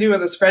what he can do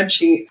with a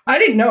spreadsheet. I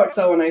didn't know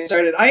Excel when I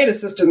started. I had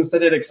assistants that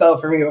did Excel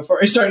for me before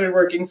I started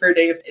working for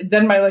Dave.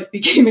 Then my life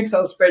became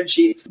Excel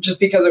spreadsheets just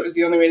because it was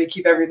the only way to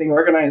keep everything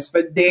organized.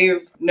 But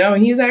Dave, no,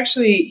 he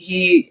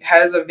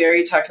has a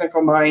very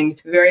technical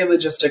mind, very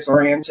logistics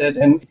oriented,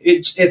 and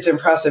it's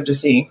impressive to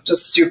see.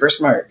 Just super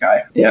smart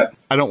guy. Yeah.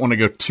 I don't want to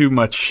go too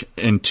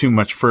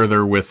much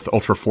further with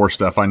Ultra 4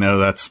 stuff. I know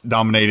that's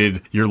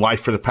dominated your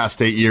life for the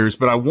past 8 years,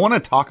 but I want to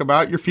talk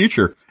about your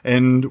future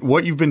and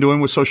what you've been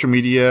doing with social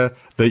media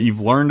that you've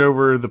learned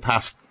over the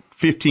past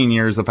 15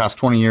 years, the past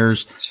 20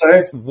 years.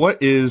 Sure.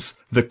 What is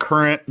the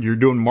current, you're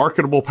doing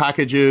marketable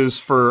packages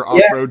for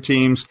off-road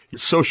teams, your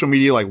social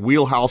media, like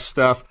Wheelhouse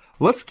stuff.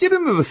 Let's get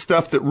into the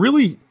stuff that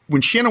really,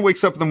 when Shannon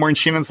wakes up in the morning,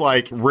 Shannon's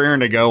like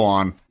raring to go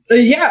on.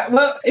 Yeah,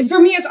 well,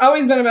 for me, it's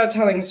always been about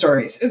telling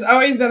stories. It's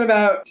always been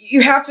about,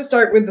 you have to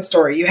start with the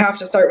story. You have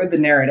to start with the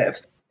narrative.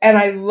 And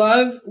I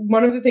love,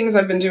 one of the things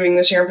I've been doing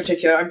this year in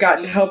particular, I've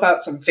gotten to help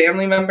out some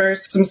family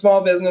members, some small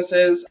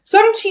businesses,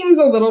 some teams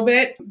a little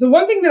bit. The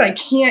one thing that I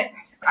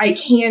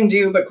can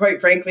do, but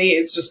quite frankly,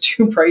 it's just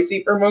too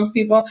pricey for most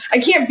people. I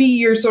can't be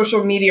your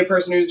social media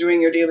person who's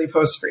doing your daily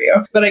posts for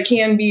you, but I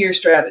can be your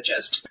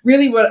strategist.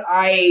 Really what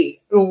I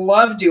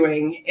love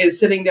doing is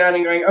sitting down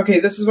and going, okay,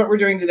 this is what we're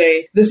doing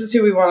today. This is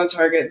who we want to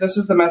target. This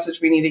is the message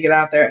we need to get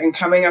out there, and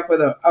coming up with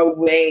a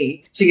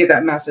way to get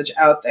that message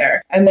out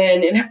there. And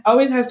then it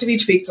always has to be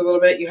tweaked a little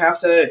bit. You have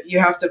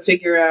to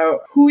figure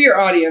out who your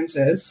audience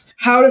is,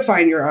 how to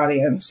find your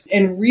audience.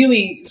 And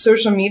really,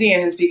 social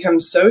media has become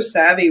so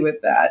savvy with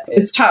that.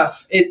 It's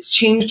tough. It's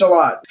changed a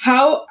lot.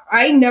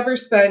 I never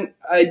spent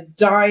a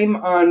dime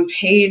on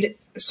paid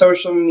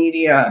social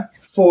media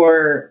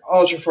for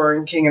Ultra 4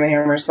 and King of the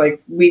Hammers.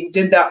 Like, we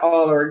did that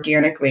all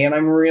organically, and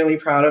I'm really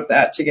proud of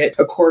that. To get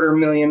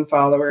 250,000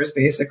 followers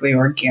basically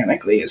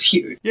organically is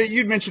huge. Yeah,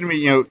 you'd mentioned to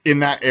me, in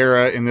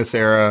this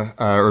era,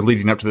 or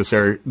leading up to this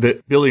era,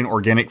 that building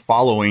organic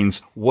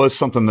followings was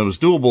something that was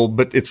doable,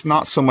 but it's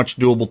not so much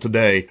doable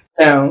today.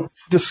 No.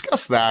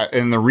 discuss that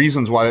and the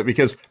reasons why that,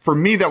 because for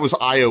me, that was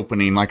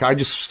eye-opening. Like, I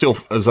just still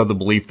was of the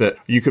belief that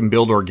you can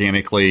build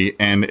organically,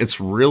 and it's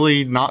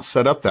really not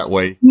set up that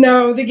way.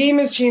 No, the game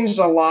has changed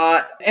a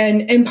lot.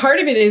 And part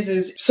of it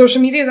is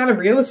social media is out of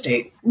real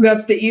estate.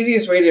 That's the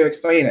easiest way to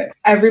explain it.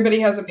 Everybody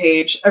has a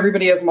page.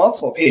 Everybody has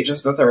multiple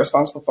pages that they're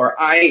responsible for.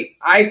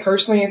 I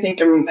personally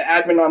think I'm the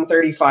admin on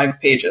 35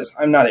 pages.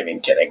 I'm not even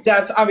kidding.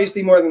 That's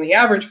obviously more than the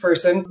average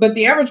person, but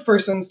the average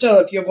person still,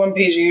 if you have one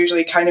page, you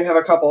usually kind of have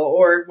a couple,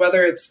 or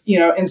whether it's,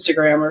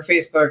 Instagram or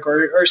Facebook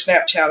or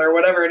Snapchat or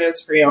whatever it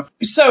is for you.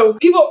 So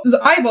people's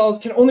eyeballs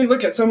can only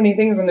look at so many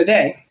things in a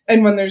day.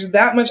 And when there's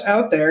that much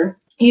out there,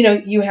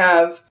 you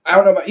have, I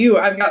don't know about you,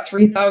 I've got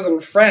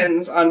 3,000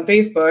 friends on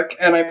Facebook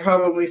and I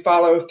probably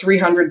follow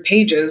 300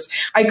 pages.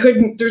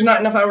 There's not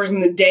enough hours in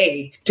the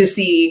day to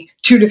see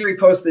 2 to 3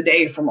 posts a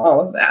day from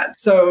all of that.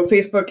 So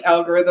Facebook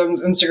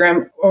algorithms,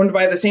 Instagram, owned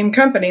by the same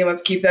company,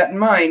 let's keep that in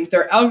mind.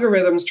 Their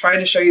algorithms try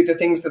to show you the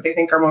things that they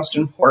think are most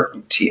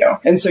important to you.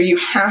 And so you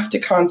have to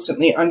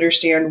constantly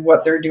understand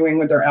what they're doing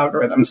with their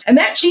algorithms. And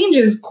that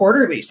changes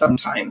quarterly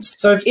sometimes.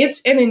 So if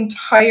it's an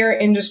entire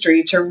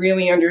industry to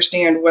really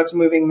understand what's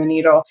moving the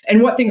needle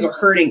and what things are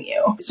hurting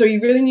you. So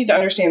you really need to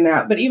understand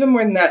that. But even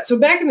more than that, so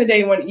back in the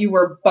day when you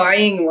were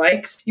buying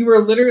likes, you were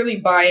literally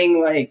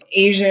buying like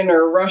Asian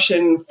or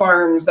Russian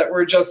farms that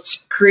were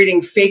just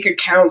creating fake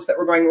accounts that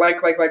were going like.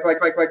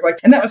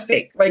 And that was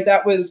fake. Like,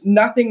 that was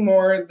nothing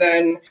more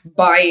than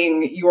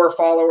buying your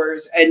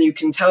followers. And you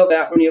can tell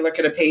that when you look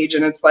at a page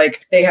and it's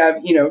like they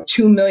have,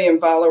 2 million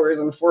followers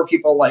and 4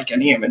 people like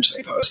any image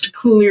they post.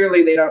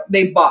 Clearly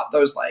they bought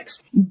those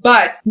likes.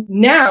 But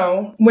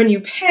now when you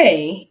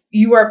pay,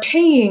 you are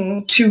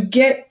paying to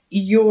get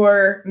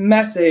your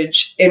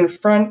message in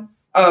front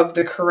of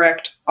the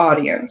correct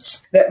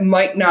audience that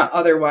might not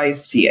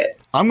otherwise see it.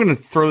 I'm going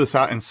to throw this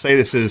out and say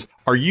this is,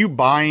 are you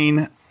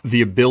buying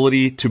the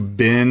ability to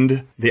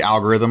bend the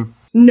algorithm?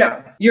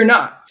 No, you're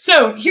not.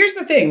 So here's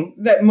the thing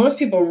that most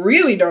people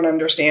really don't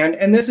understand.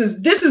 And this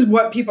is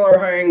what people are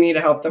hiring me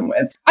to help them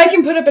with. I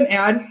can put up an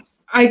ad.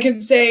 I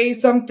could say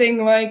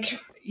something like,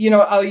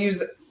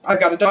 I've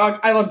got a dog.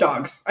 I love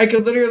dogs. I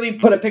could literally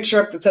put a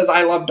picture up that says,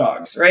 I love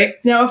dogs, right?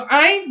 Now, if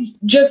I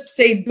just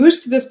say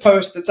boost this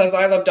post that says,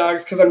 I love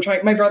dogs, because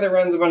my brother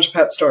runs a bunch of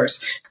pet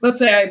stores. Let's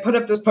say I put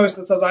up this post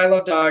that says, I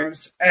love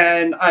dogs,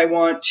 and I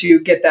want to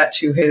get that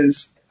to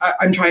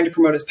I'm trying to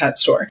promote his pet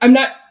store. I'm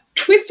not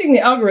twisting the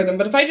algorithm,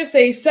 but if I just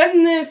say,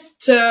 send this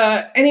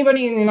to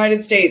anybody in the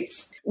United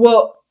States,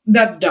 well,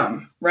 that's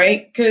dumb,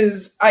 right?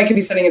 Because I could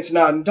be sending it to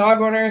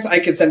non-dog owners. I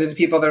could send it to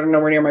people that are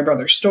nowhere near my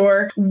brother's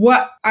store.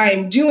 What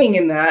I'm doing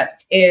in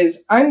that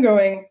is I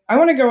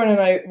want to go in and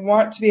I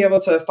want to be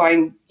able to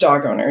find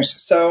dog owners.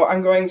 So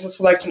I'm going to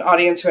select an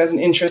audience who has an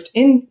interest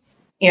in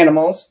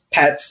animals,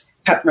 pets,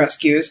 pet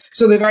rescues.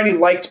 So they've already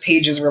liked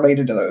pages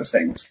related to those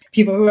things.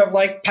 People who have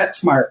liked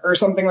PetSmart or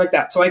something like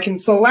that. So I can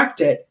select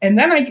it. And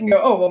then I can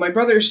go, oh, well, my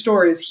brother's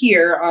store is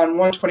here on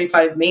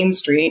 125 Main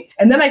Street.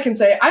 And then I can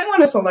say, I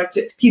want to select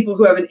people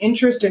who have an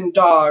interest in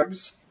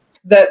dogs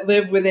that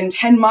live within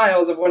 10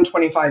 miles of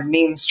 125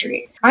 Main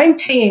Street. I'm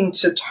paying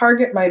to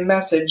target my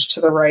message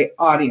to the right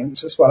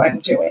audience is what I'm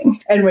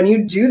doing. And when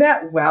you do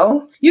that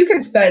well, you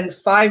can spend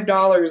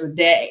 $5 a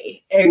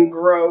day and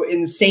grow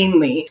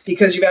insanely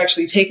because you've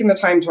actually taken the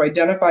time to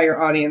identify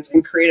your audience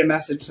and create a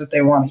message that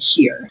they want to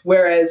hear.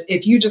 Whereas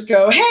if you just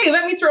go, hey,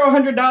 let me throw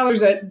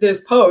 $100 at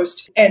this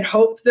post and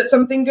hope that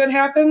something good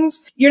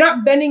happens, you're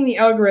not bending the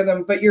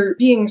algorithm, but you're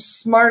being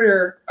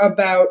smarter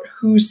about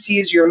who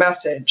sees your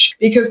message.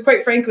 Because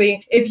quite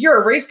frankly, if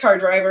you're a race car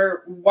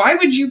driver, why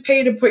would you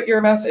pay to put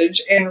your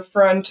message in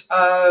front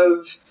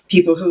of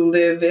people who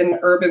live in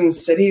urban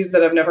cities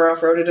that have never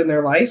off-roaded in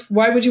their life?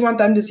 Why would you want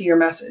them to see your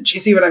message? You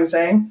see what I'm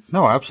saying?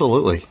 No,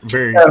 absolutely.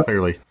 Very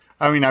clearly.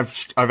 I mean,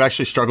 I've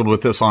actually struggled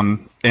with this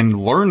and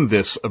learned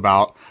this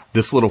about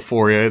this little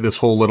foray, this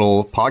whole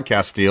little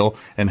podcast deal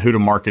and who to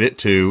market it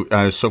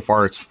to. So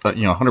far, it's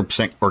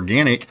 100%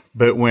 organic.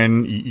 But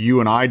when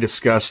you and I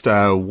discussed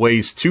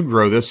ways to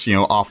grow this,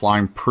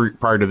 offline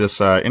prior to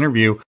this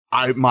interview,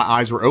 my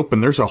eyes were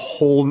open. There's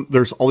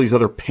all these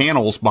other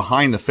panels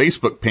behind the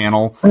Facebook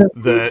panel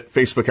that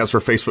Facebook has for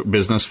Facebook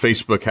business.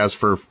 Facebook has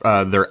for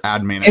their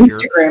ad manager.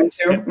 Instagram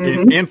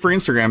too. And for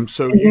Instagram.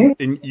 So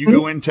you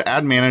go into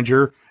ad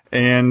manager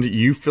and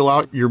you fill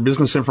out your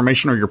business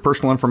information or your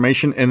personal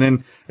information. And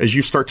then as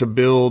you start to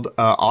build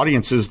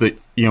audiences that,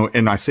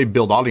 and I say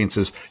build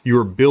audiences,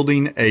 you're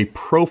building a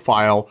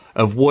profile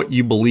of what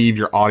you believe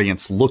your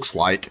audience looks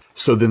like.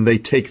 So then they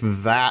take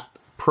that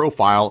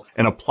profile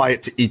and apply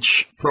it to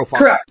each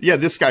profile. Correct. Yeah,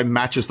 this guy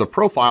matches the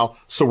profile,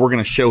 so we're going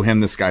to show him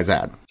this guy's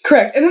ad.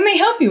 Correct. And then they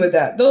help you with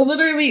that. They'll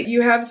literally,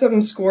 you have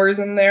some scores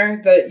in there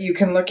that you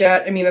can look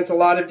at. I mean, it's a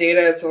lot of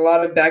data. It's a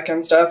lot of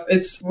back-end stuff.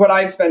 It's what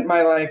I've spent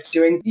my life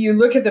doing. You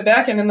look at the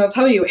back end and they'll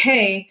tell you,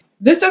 hey,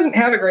 this doesn't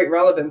have a great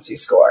relevancy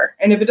score.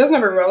 And if it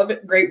doesn't have a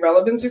great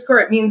relevancy score,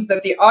 it means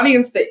that the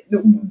audience that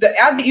the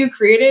ad that you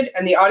created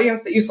and the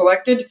audience that you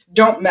selected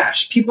don't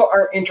mesh. People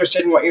aren't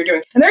interested in what you're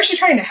doing. And they're actually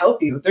trying to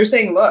help you. They're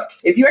saying, look,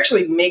 if you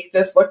actually make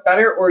this look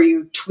better or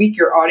you tweak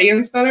your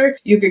audience better,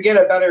 you could get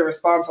a better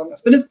response on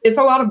this. But it's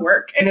a lot of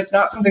work, and it's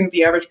not something that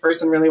the average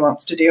person really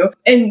wants to do.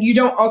 And you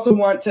don't also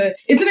want to,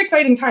 it's an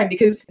exciting time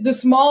because the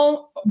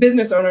small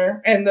business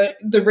owner and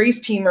the race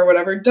team or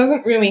whatever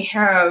doesn't really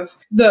have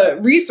the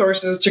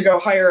resources to go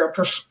hire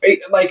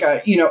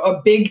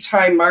a big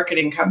time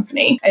marketing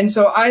company. And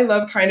so I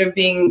love kind of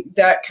being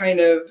that kind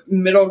of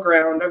middle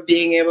ground of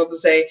being able to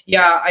say,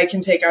 yeah, I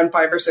can take on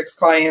 5 or 6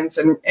 clients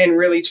and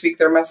really tweak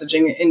their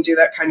messaging and do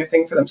that kind of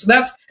thing for them. So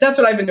that's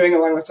what I've been doing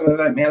along with some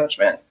event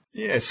management.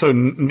 Yeah, so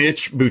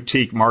niche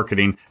boutique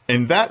marketing.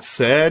 And that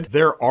said,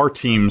 there are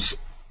teams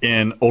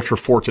in Ultra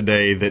 4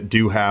 today that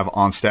do have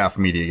on-staff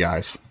media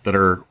guys that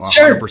are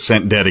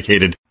 100%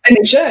 dedicated. And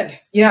it should,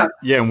 yeah.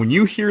 Yeah, and when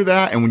you hear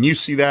that and when you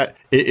see that,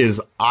 it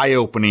is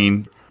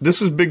eye-opening.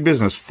 This is big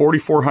business.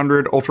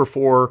 4,400 Ultra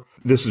 4.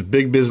 This is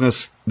big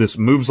business. This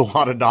moves a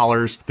lot of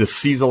dollars. This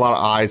sees a lot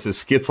of eyes.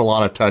 This gets a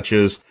lot of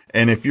touches.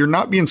 And if you're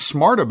not being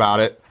smart about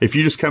it, if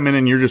you just come in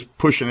and you're just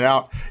pushing it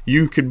out,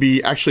 you could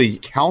be actually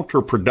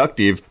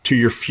counterproductive to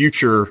your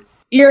future.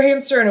 You're a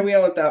hamster in a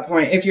wheel at that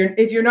point. If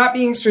you're not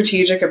being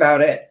strategic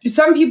about it.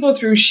 Some people,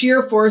 through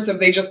sheer force of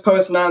they just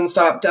post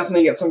nonstop,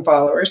 definitely get some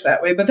followers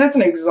that way. But that's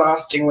an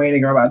exhausting way to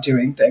go about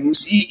doing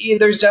things.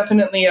 There's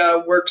definitely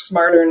a work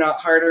smarter, not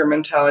harder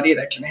mentality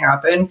that can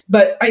happen.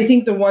 But I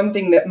think the one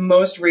thing that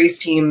most race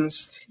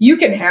teams, you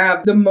can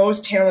have the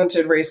most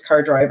talented race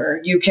car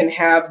driver. You can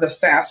have the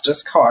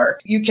fastest car.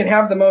 You can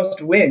have the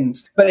most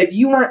wins. But if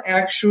you aren't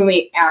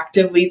actually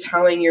actively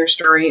telling your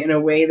story in a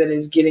way that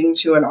is getting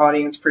to an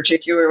audience,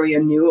 particularly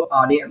a new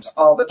audience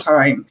all the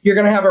time, you're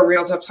going to have a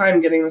real tough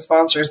time getting the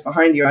sponsors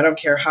behind you. I don't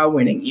care how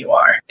winning you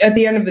are. At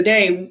the end of the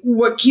day,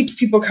 what keeps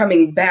people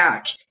coming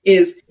back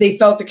is they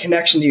felt the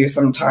connection to you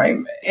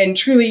sometime. And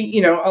truly,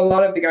 a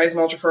lot of the guys in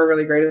Ultra 4 are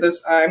really great at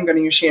this. I'm going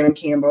to use Shannon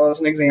Campbell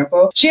as an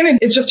example. Shannon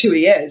is just who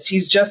he is.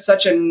 He's just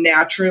such a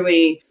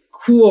naturally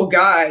cool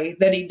guy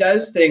that he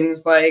does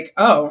things like,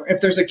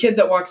 if there's a kid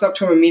that walks up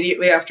to him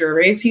immediately after a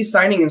race, he's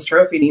signing his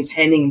trophy and he's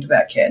handing it to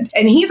that kid.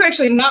 And he's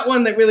actually not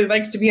one that really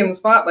likes to be in the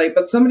spotlight,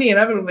 but somebody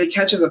inevitably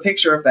catches a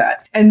picture of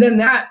that. And then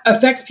that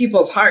affects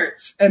people's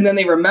hearts. And then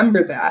they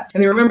remember that.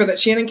 And they remember that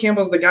Shannon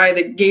Campbell's the guy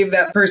that gave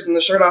that person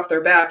the shirt off their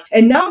back.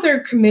 And now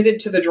they're committed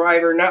to the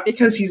driver, not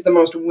because he's the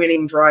most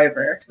winning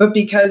driver, but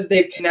because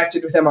they've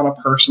connected with him on a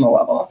personal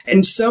level.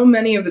 And so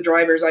many of the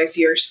drivers I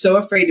see are so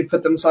afraid to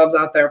put themselves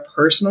out there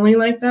personally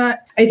like that.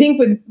 I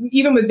think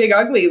even with Big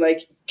Ugly,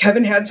 like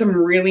Kevin had some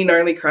really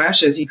gnarly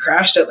crashes. He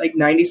crashed at like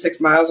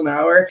 96 miles an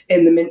hour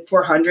in the Mint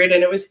 400,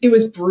 and it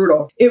was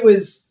brutal. It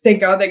was,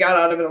 thank God they got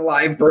out of it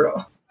alive,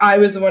 brutal. I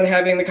was the one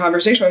having the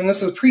conversation, and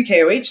this was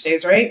pre-KOH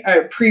days, right?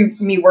 Pre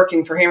me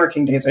working for Hammer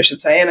King days, I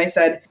should say. And I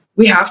said,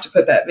 we have to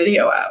put that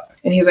video out.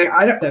 And he's like,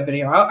 I don't put that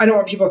video out. I don't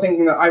want people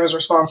thinking that I was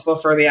responsible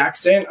for the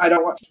accident. I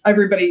don't want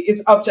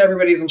it's up to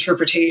everybody's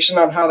interpretation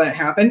on how that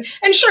happened.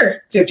 And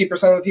sure, 50%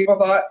 of the people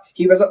thought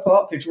he was at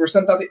fault,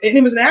 50% thought, and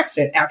it was an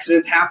accident.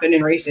 Accidents happen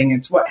in racing.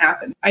 It's what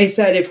happened. I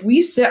said, if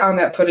we sit on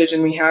that footage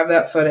and we have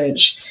that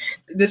footage,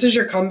 this is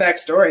your comeback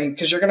story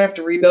because you're going to have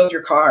to rebuild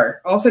your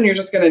car. All of a sudden, you're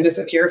just going to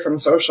disappear from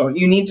social.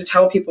 You need to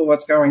tell people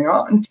what's going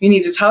on. You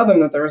need to tell them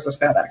that there was this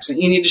bad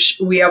accident. You need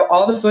to, we have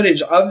all the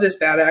footage of this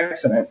bad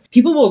accident.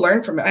 People will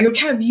learn from it. I go,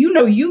 Kev,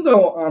 you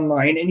go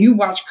online and you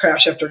watch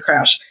crash after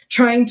crash,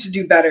 trying to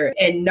do better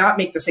and not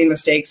make the same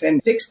mistakes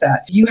and fix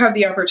that. You have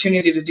the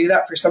opportunity to do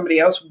that for somebody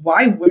else.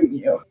 Why wouldn't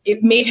you?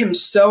 It made him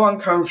so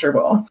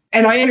uncomfortable.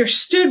 And I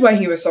understood why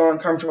he was so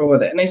uncomfortable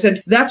with it. And I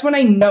said, that's when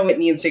I know it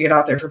needs to get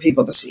out there for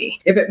people to see.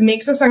 If it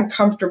makes us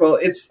uncomfortable,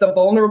 it's the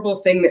vulnerable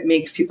thing that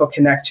makes people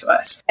connect to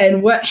us.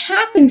 And what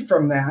happened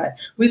from that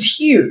was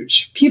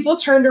huge. People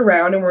turned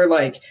around and were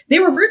like, they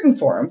were rooting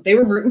for him. They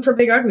were rooting for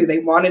Big Ugly. They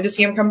wanted to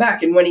see him come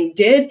back. And when he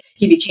did,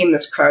 he became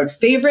this crowd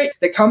favorite,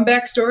 the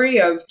comeback story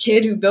of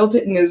kid who built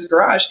it in his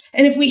garage.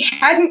 And if we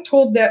hadn't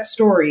told that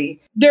story,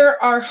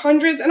 there are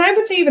hundreds, and I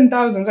would say even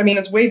thousands. I mean,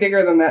 it's way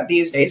bigger than that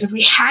these days. If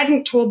we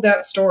hadn't told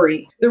that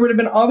story, there would have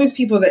been all these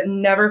people that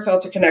never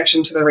felt a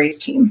connection to the race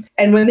team.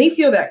 And when they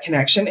feel that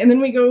connection, and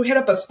then we go hit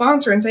up a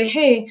sponsor and say,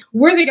 hey,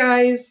 we're the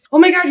guys. Oh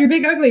my God, you're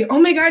Big Ugly. Oh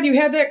my God, you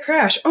had that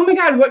crash. Oh my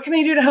God, what can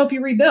I do to help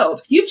you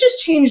rebuild? You've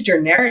just changed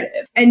your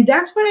narrative. And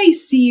that's when I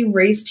see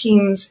race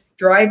teams,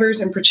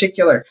 drivers in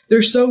particular,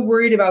 they're so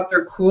worried about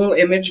their cool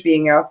image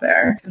being out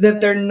there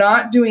that they're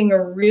not doing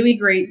a really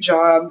great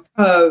job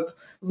of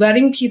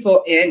letting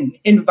people in,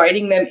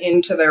 inviting them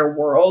into their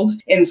world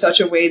in such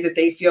a way that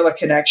they feel a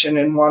connection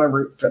and want to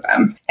root for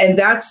them. And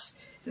that's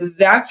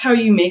how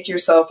you make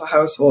yourself a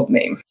household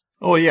name.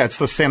 Oh, yeah, it's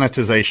the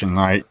sanitization,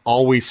 right?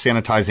 Always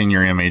sanitizing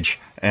your image.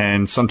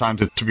 And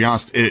sometimes, to be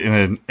honest, in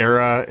an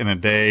era, in a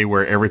day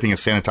where everything is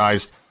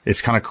sanitized,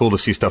 it's kind of cool to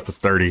see stuff that's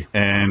dirty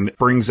and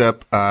brings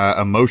up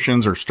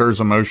emotions or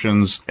stirs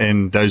emotions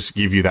and does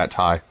give you that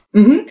tie.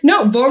 Mm-hmm.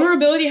 No,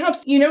 vulnerability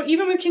helps.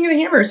 Even with King of the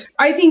Hammers,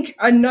 I think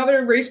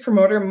another race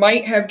promoter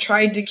might have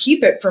tried to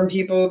keep it from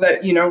people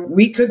that,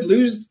 we could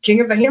lose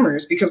King of the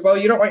Hammers because, well,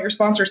 you don't want your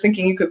sponsors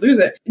thinking you could lose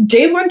it.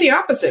 Dave went the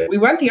opposite. We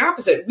went the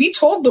opposite. We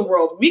told the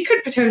world we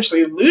could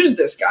potentially lose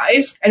this,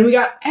 guys. And we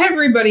got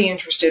everybody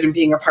interested in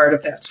being a part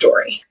of that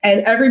story.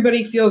 And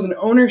everybody feels an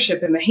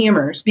ownership in the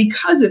Hammers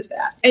because of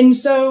that. And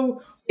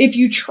so if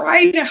you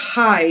try to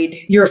hide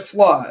your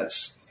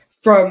flaws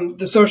from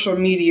the social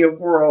media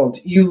world,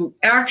 you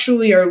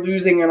actually are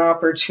losing an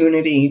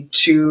opportunity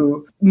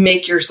to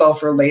make yourself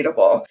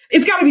relatable.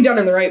 It's got to be done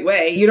in the right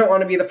way. You don't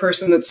want to be the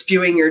person that's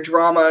spewing your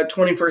drama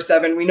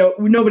 24/7. We know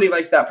nobody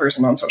likes that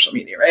person on social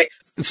media, right?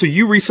 So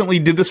you recently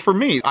did this for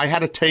me. I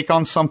had a take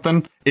on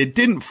something. It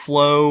didn't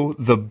flow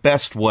the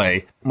best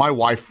way. My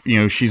wife,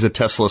 she's a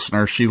test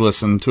listener. She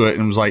listened to it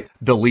and was like,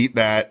 delete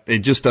that. It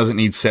just doesn't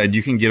need said.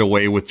 You can get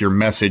away with your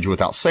message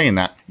without saying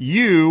that.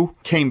 You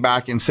came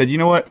back and said, you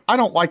know what? I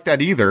don't like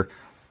that either.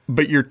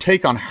 But your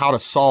take on how to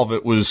solve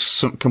it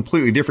was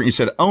completely different. You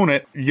said, own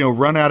it,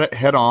 run at it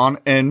head on.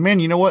 And man,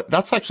 you know what?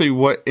 That's actually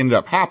what ended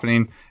up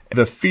happening.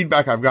 The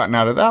feedback I've gotten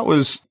out of that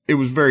it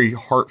was very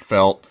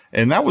heartfelt.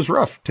 And that was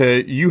rough.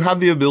 You have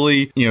the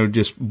ability,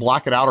 just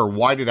black it out or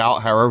white it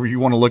out, however you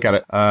want to look at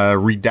it,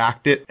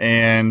 redact it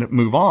and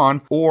move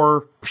on,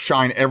 or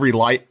shine every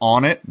light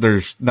on it.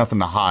 There's nothing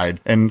to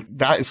hide. And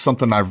that is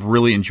something I've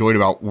really enjoyed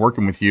about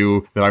working with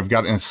you, that I've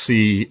gotten to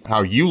see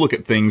how you look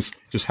at things.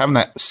 Just having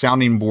that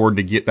sounding board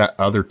to get that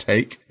other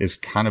take has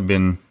kind of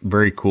been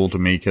very cool to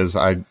me, because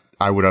I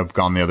would have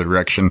gone the other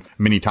direction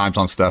many times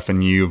on stuff,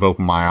 and you've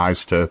opened my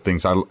eyes to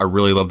things. I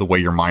really love the way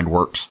your mind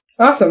works.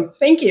 Awesome.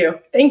 Thank you.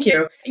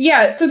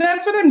 Yeah, so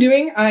that's what I'm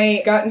doing.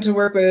 I gotten to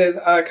work with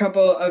a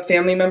couple of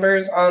family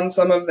members on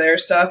some of their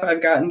stuff.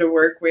 I've gotten to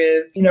work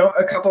with,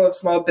 a couple of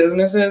small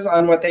businesses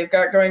on what they've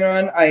got going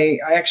on. I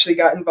actually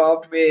got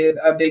involved with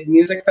a big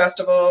music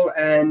festival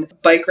and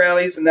bike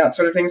rallies and that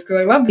sort of things, because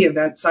I love the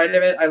event side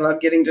of it. I love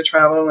getting to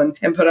travel and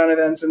put on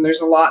events, and there's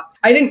a lot.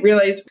 I didn't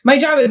realize my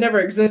job had never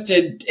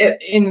existed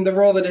in the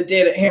role that it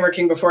did at Hammer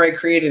King before I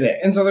created it.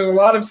 And so there's a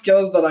lot of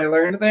skills that I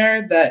learned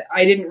there that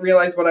I didn't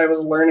realize what I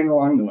was learning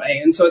along the way.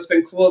 And so it's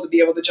been cool to be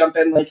able to jump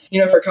in.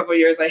 For a couple of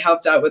years, I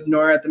helped out with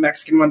Nora at the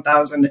Mexican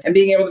 1000, and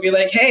being able to be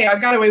like, hey,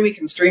 I've got a way we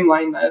can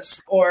streamline this,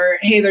 or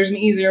hey, there's an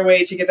easier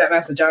way to get that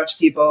message out to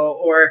people,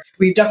 or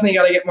we've definitely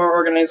got to get more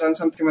organized on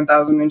something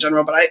 1000 in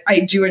general. But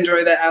I do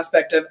enjoy that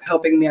aspect of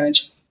helping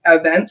manage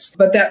events,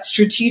 but that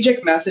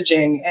strategic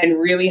messaging and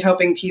really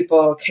helping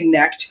people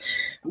connect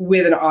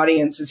with an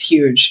audience is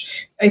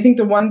huge. I think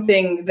the one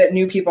thing that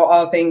new people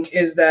all think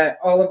is that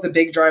all of the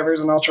big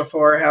drivers in Ultra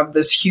 4 have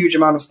this huge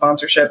amount of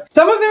sponsorship.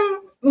 Some of them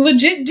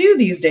legit do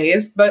these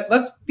days, but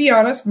let's be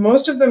honest,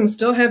 most of them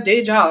still have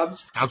day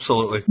jobs.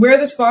 Absolutely. Where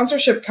the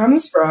sponsorship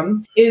comes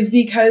from is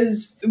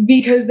because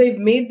they've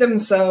made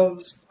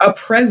themselves a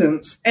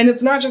presence, and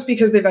it's not just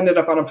because they've ended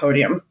up on a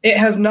podium. It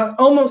has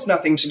almost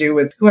nothing to do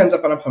with who ends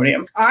up on a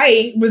podium.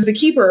 I was the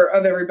keeper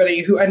of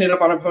everybody who ended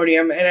up on a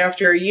podium, and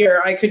after a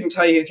year, I couldn't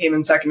tell you who came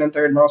in second and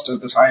third most of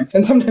the time.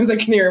 And sometimes I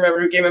can't even remember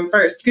who came in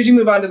first, because you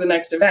move on to the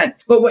next event.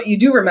 But what you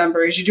do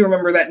remember is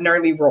that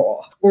gnarly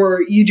roll,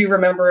 or you do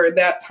remember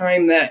that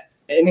time that,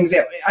 an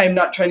example, I'm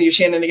not trying to use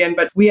Shannon again,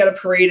 but we had a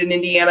parade in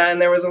Indiana,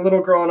 and there was a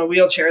little girl in a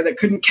wheelchair that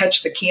couldn't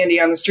catch the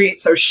candy on the street.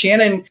 So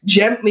Shannon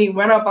gently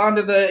went up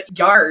onto the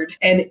yard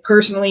and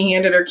personally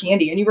handed her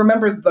candy. And you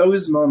remember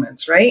those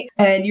moments, right?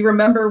 And you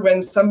remember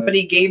when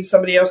somebody gave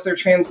somebody else their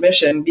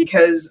transmission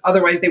because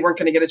otherwise they weren't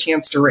going to get a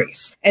chance to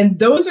race. And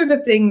those are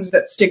the things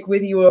that stick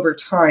with you over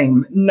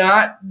time,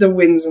 not the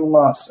wins and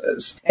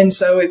losses. And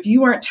so if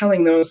you aren't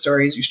telling those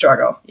stories, you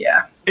struggle.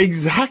 Yeah.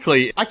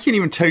 Exactly. I can't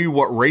even tell you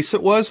what race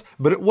it was,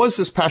 but it was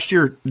this past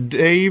year.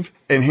 Dave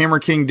and Hammer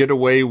King did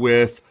away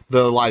with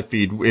the live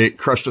feed. It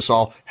crushed us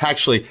all.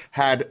 Actually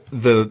had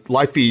the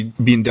live feed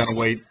being done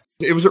away.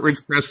 It was at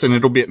Ridgecrest, and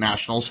it'll be at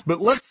Nationals. But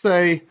let's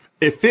say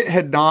if it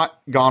had not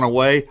gone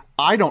away,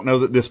 I don't know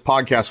that this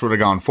podcast would have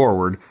gone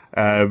forward.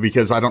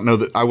 Because I don't know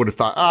that I would have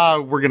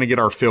thought, we're going to get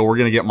our fill. We're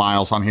going to get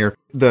Miles on here.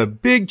 The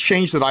big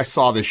change that I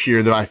saw this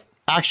year that I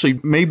actually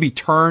maybe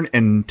turn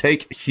and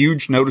take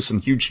huge notice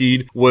and huge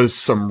heed was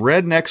some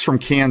rednecks from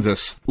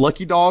Kansas,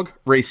 Lucky Dog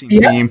Racing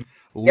Team,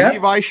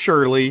 Levi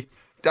Shirley.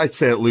 I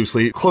say it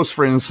loosely, close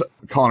friends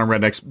calling them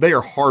rednecks. They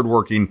are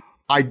hardworking.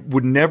 I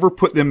would never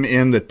put them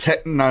in the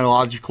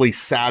technologically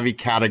savvy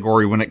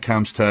category when it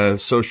comes to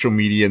social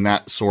media and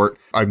that sort.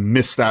 I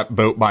missed that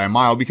boat by a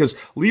mile, because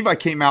Levi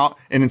came out,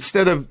 and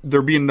instead of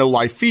there being no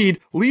live feed,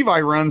 Levi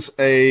runs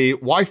a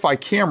Wi-Fi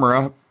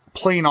camera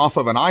playing off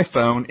of an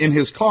iPhone in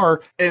his car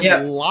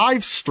and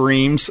live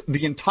streams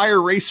the entire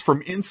race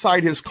from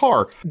inside his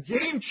car.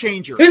 Game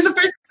changer. Who's the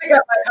first I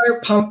got my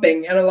heart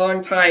pumping in a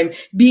long time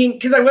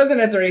because I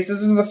wasn't at the race.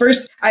 This is the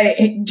first,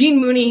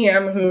 Gene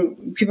Mooneyham, who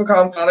people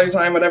call him Father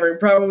Time, whatever,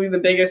 probably the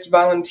biggest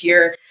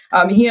volunteer.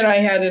 He and I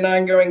had an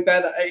ongoing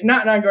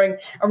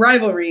a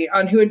rivalry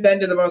on who had been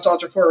to the most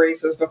Ultra 4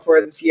 races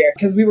before this year,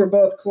 because we were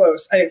both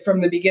close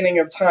from the beginning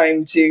of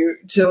time to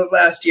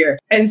last year.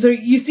 And so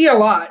you see a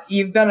lot,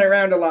 you've been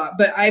around a lot,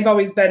 but I've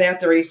always been at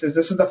the races.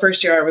 This is the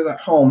first year I was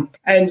at home.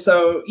 And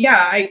so,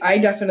 yeah, I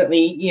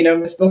definitely,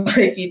 missed the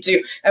live feed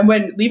too. And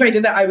when Levi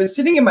did that, I was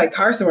sitting in my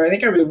car somewhere. I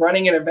think I was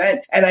running an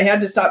event and I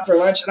had to stop for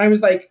lunch and I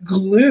was like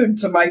glued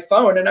to my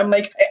phone. And I'm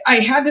like, I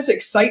had this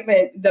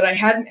excitement that I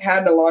hadn't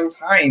had in a long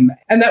time.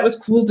 And that was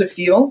cool to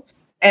feel.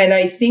 And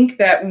I think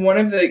that one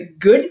of the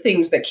good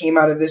things that came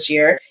out of this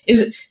year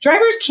is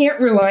drivers can't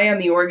rely on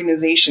the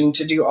organization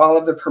to do all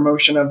of the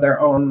promotion of their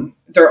own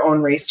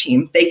race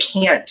team. They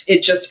can't.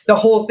 It just, the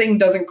whole thing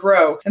doesn't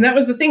grow. And that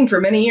was the thing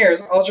for many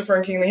years. Ultra 4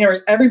 and King of the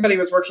Hammers, everybody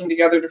was working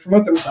together to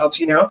promote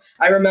themselves,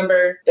 I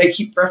remember, I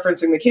keep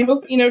referencing the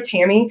Campbells, but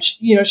Tammy,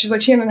 she's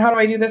like, Shannon, how do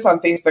I do this on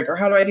Facebook? Or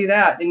how do I do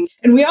that?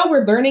 And we all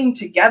were learning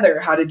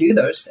together how to do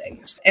those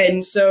things.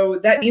 And so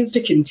that needs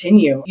to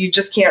continue. You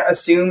just can't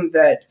assume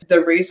that the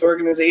race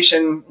organization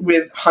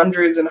with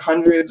hundreds and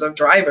hundreds of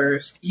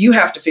drivers, you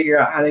have to figure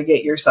out how to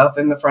get yourself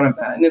in the front of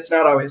that. And it's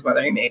not always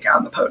whether you make it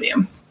on the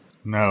podium.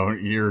 No,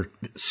 you're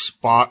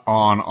spot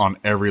on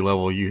every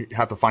level. You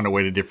have to find a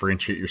way to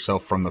differentiate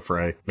yourself from the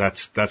fray.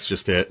 That's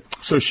just it.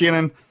 So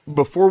Shannon,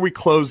 before we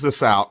close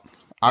this out,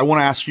 I want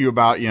to ask you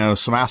about,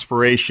 some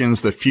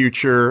aspirations, the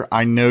future.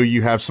 I know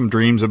you have some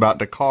dreams about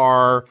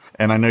Dakar,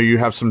 and I know you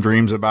have some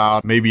dreams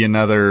about maybe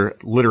another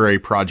literary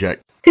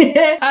project.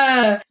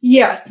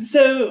 Yeah.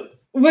 So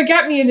what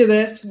got me into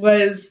this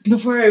was,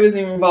 before I was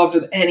even involved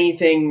with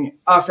anything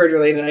off-road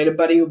related, I had a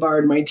buddy who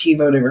borrowed my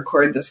TiVo to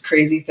record this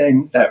crazy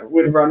thing that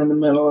would run in the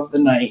middle of the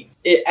night.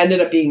 It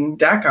ended up being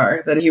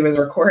Dakar that he was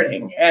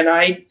recording, and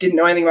I didn't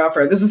know anything about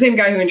off-road. This is the same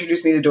guy who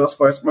introduced me to dual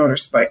sports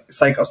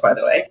motorcycles, by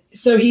the way.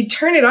 So he'd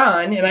turn it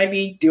on, and I'd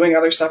be doing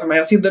other stuff in my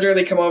house. He'd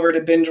literally come over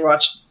to binge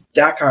watch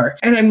Dakar.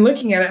 And I'm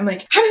looking at it, I'm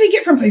like, how do they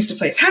get from place to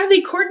place? How do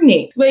they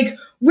coordinate? Like,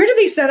 where do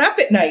they set up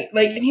at night?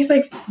 And he's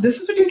like, this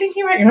is what you're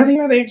thinking about? You're not thinking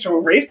about the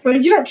actual race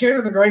plan? You don't care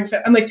that they're going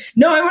fast. I'm like,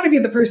 no, I want to be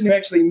the person who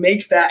actually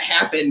makes that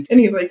happen. And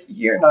he's like,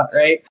 you're not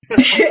right.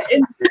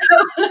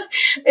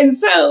 and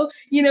so,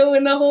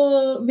 when the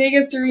whole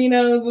Vegas to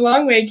Reno, the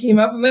long way came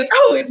up, I'm like,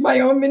 oh, it's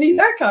my own mini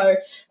Dakar.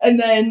 And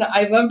then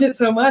I loved it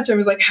so much. I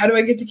was like, how do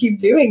I get to keep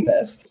doing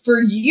this?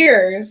 For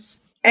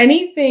years,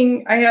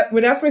 anything, I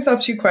would ask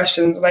myself two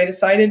questions, and I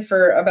decided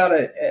for about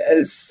a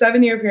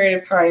 7-year period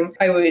of time,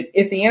 I would,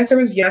 if the answer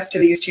was yes to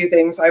these two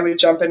things, I would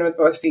jump in with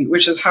both feet,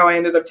 which is how I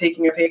ended up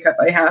taking a pay cut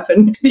by half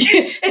and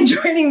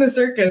joining the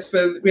circus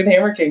with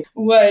Hammer King.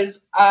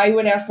 Was I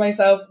would ask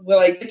myself, will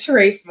I get to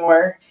race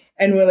more,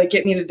 and will it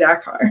get me to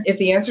Dakar? If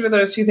the answer to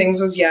those two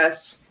things was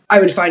yes, I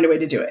would find a way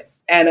to do it.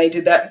 And I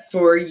did that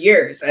for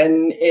years,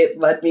 and it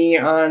led me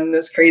on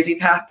this crazy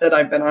path that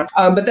I've been on.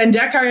 But then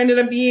Dakar ended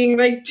up being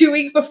like 2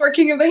 weeks before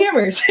King of the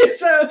Hammers.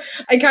 So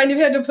I kind of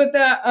had to put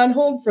that on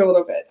hold for a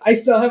little bit. I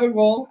still have a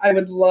goal. I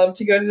would love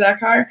to go to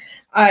Dakar.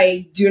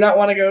 I do not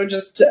want to go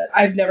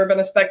I've never been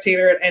a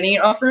spectator at any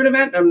off-road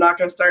event. I'm not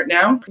going to start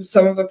now.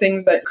 Some of the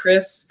things that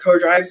Chris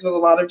co-drives with a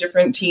lot of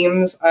different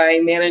teams, I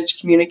manage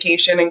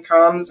communication and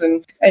comms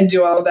and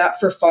do all of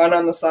that for fun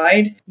on the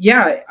side.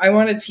 Yeah, I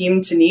want a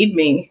team to need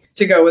me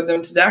to go with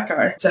them to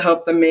Dakar, to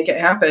help them make it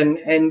happen,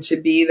 and to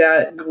be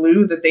that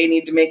glue that they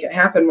need to make it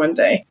happen one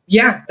day.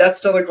 Yeah, that's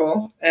still a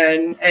goal.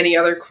 And any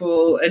other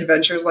cool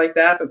adventures like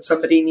that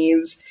somebody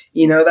needs,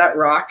 that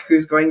rock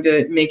who's going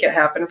to make it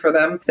happen for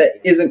them that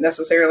isn't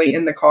necessarily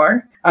in the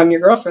car. I'm your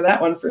girl for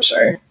that one for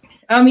sure.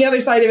 On the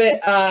other side of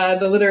it,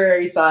 the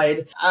literary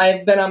side,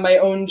 I've been on my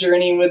own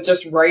journey with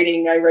just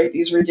writing. I write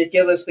these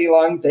ridiculously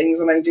long things,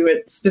 and I do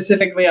it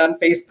specifically on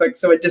Facebook,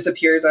 so it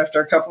disappears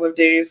after a couple of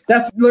days.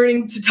 That's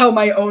learning to tell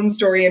my own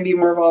story and be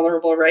more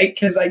vulnerable, right?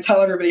 Because I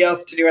tell everybody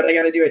else to do it, I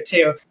got to do it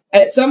too.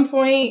 At some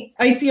point,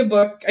 I see a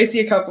book. I see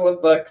a couple of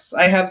books.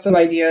 I have some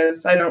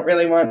ideas. I don't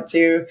really want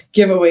to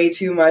give away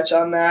too much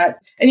on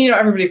that. And,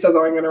 everybody says,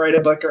 oh, I'm going to write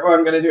a book or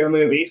I'm going to do a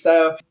movie.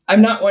 So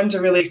I'm not one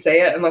to really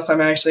say it unless I'm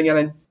actually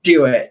going to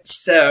do it.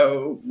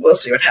 So we'll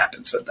see what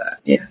happens with that.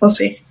 Yeah, we'll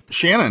see.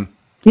 Shannon.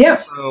 Yeah.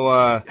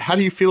 So how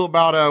do you feel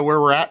about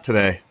where we're at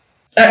today?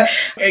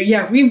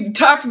 Yeah, we've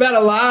talked about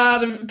a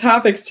lot of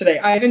topics today.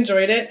 I've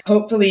enjoyed it.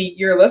 Hopefully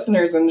your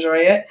listeners enjoy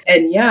it.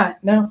 And yeah,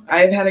 no,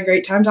 I've had a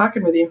great time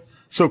talking with you.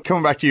 So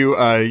coming back to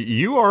you,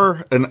 you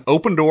are an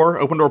open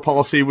door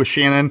policy with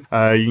Shannon.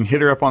 You can hit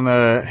her up on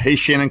the Hey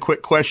Shannon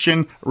Quick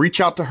Question. Reach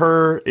out to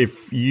her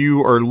if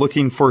you are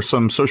looking for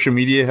some social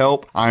media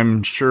help.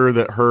 I'm sure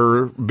that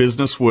her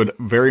business would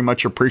very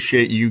much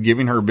appreciate you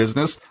giving her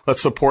business.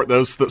 Let's support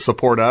those that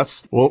support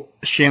us. Well,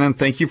 Shannon,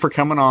 thank you for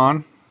coming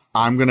on.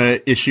 I'm going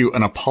to issue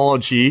an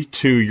apology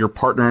to your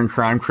partner in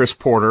crime, Chris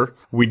Porter.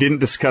 We didn't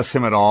discuss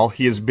him at all.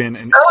 He has been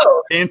an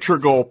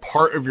integral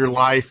part of your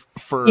life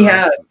for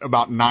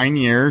about 9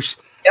 years.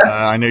 Yep.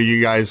 I know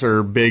you guys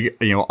are big,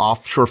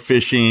 offshore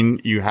fishing.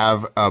 You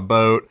have a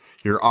boat.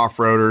 your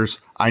off-roaders.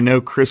 I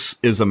know Chris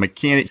is a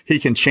mechanic. He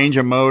can change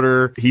a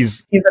motor.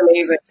 He's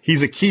amazing.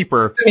 He's a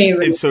keeper.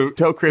 Amazing. And so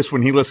tell Chris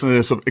when he listens to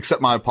this,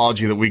 accept my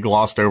apology that we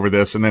glossed over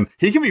this. And then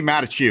he can be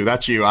mad at you.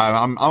 That's you.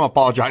 I'm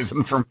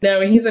apologizing for.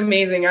 No, he's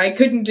amazing. I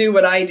couldn't do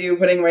what I do,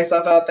 putting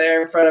myself out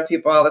there in front of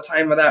people all the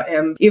time without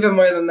him. Even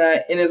more than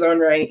that, in his own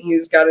right,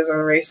 he's got his own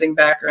racing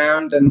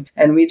background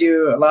and we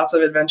do lots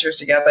of adventures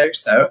together.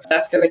 So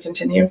that's going to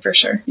continue for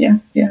sure. Yeah.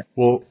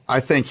 Well, I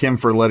thank him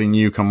for letting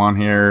you come on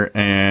here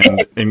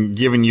and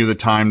giving you the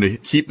time to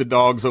keep the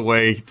dogs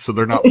away so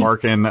they're not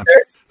barking.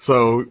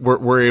 So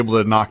we're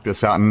able to knock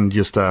this out and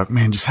just,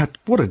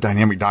 what a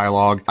dynamic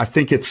dialogue. I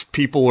think it's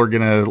people are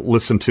going to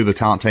listen to the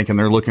Talent Tank and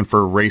they're looking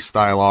for race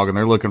dialogue and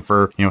they're looking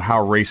for,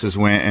 how races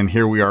went. And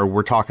here we are,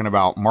 we're talking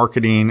about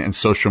marketing and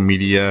social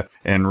media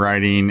and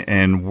writing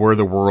and where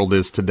the world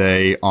is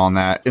today on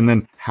that. And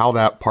then how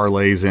that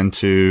parlays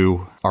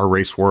into our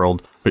race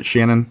world. But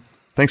Shannon,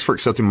 thanks for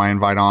accepting my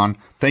invite on.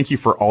 Thank you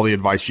for all the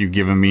advice you've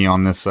given me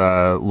on this,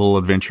 little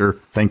adventure.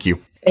 Thank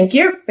you. Thank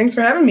you. Thanks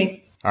for having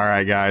me. All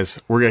right, guys,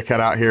 we're going to cut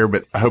out here,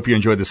 but I hope you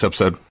enjoyed this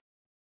episode.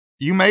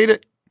 You made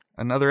it.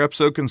 Another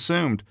episode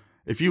consumed.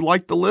 If you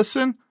liked the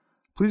listen,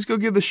 please go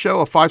give the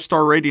show a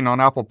 5-star rating on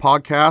Apple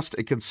Podcast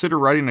and consider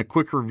writing a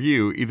quick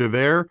review either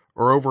there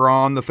or over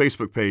on the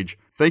Facebook page.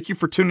 Thank you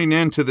for tuning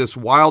in to this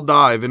wild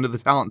dive into the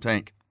Talent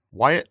Tank.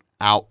 Wyatt,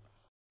 out.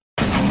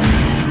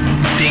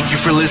 Thank you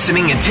for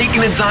listening and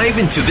taking a dive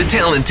into the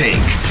Talent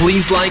Tank.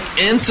 Please like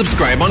and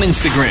subscribe on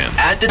Instagram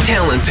 @The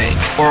Talent Tank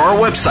or our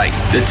website,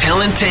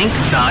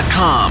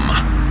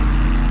 thetalenttank.com.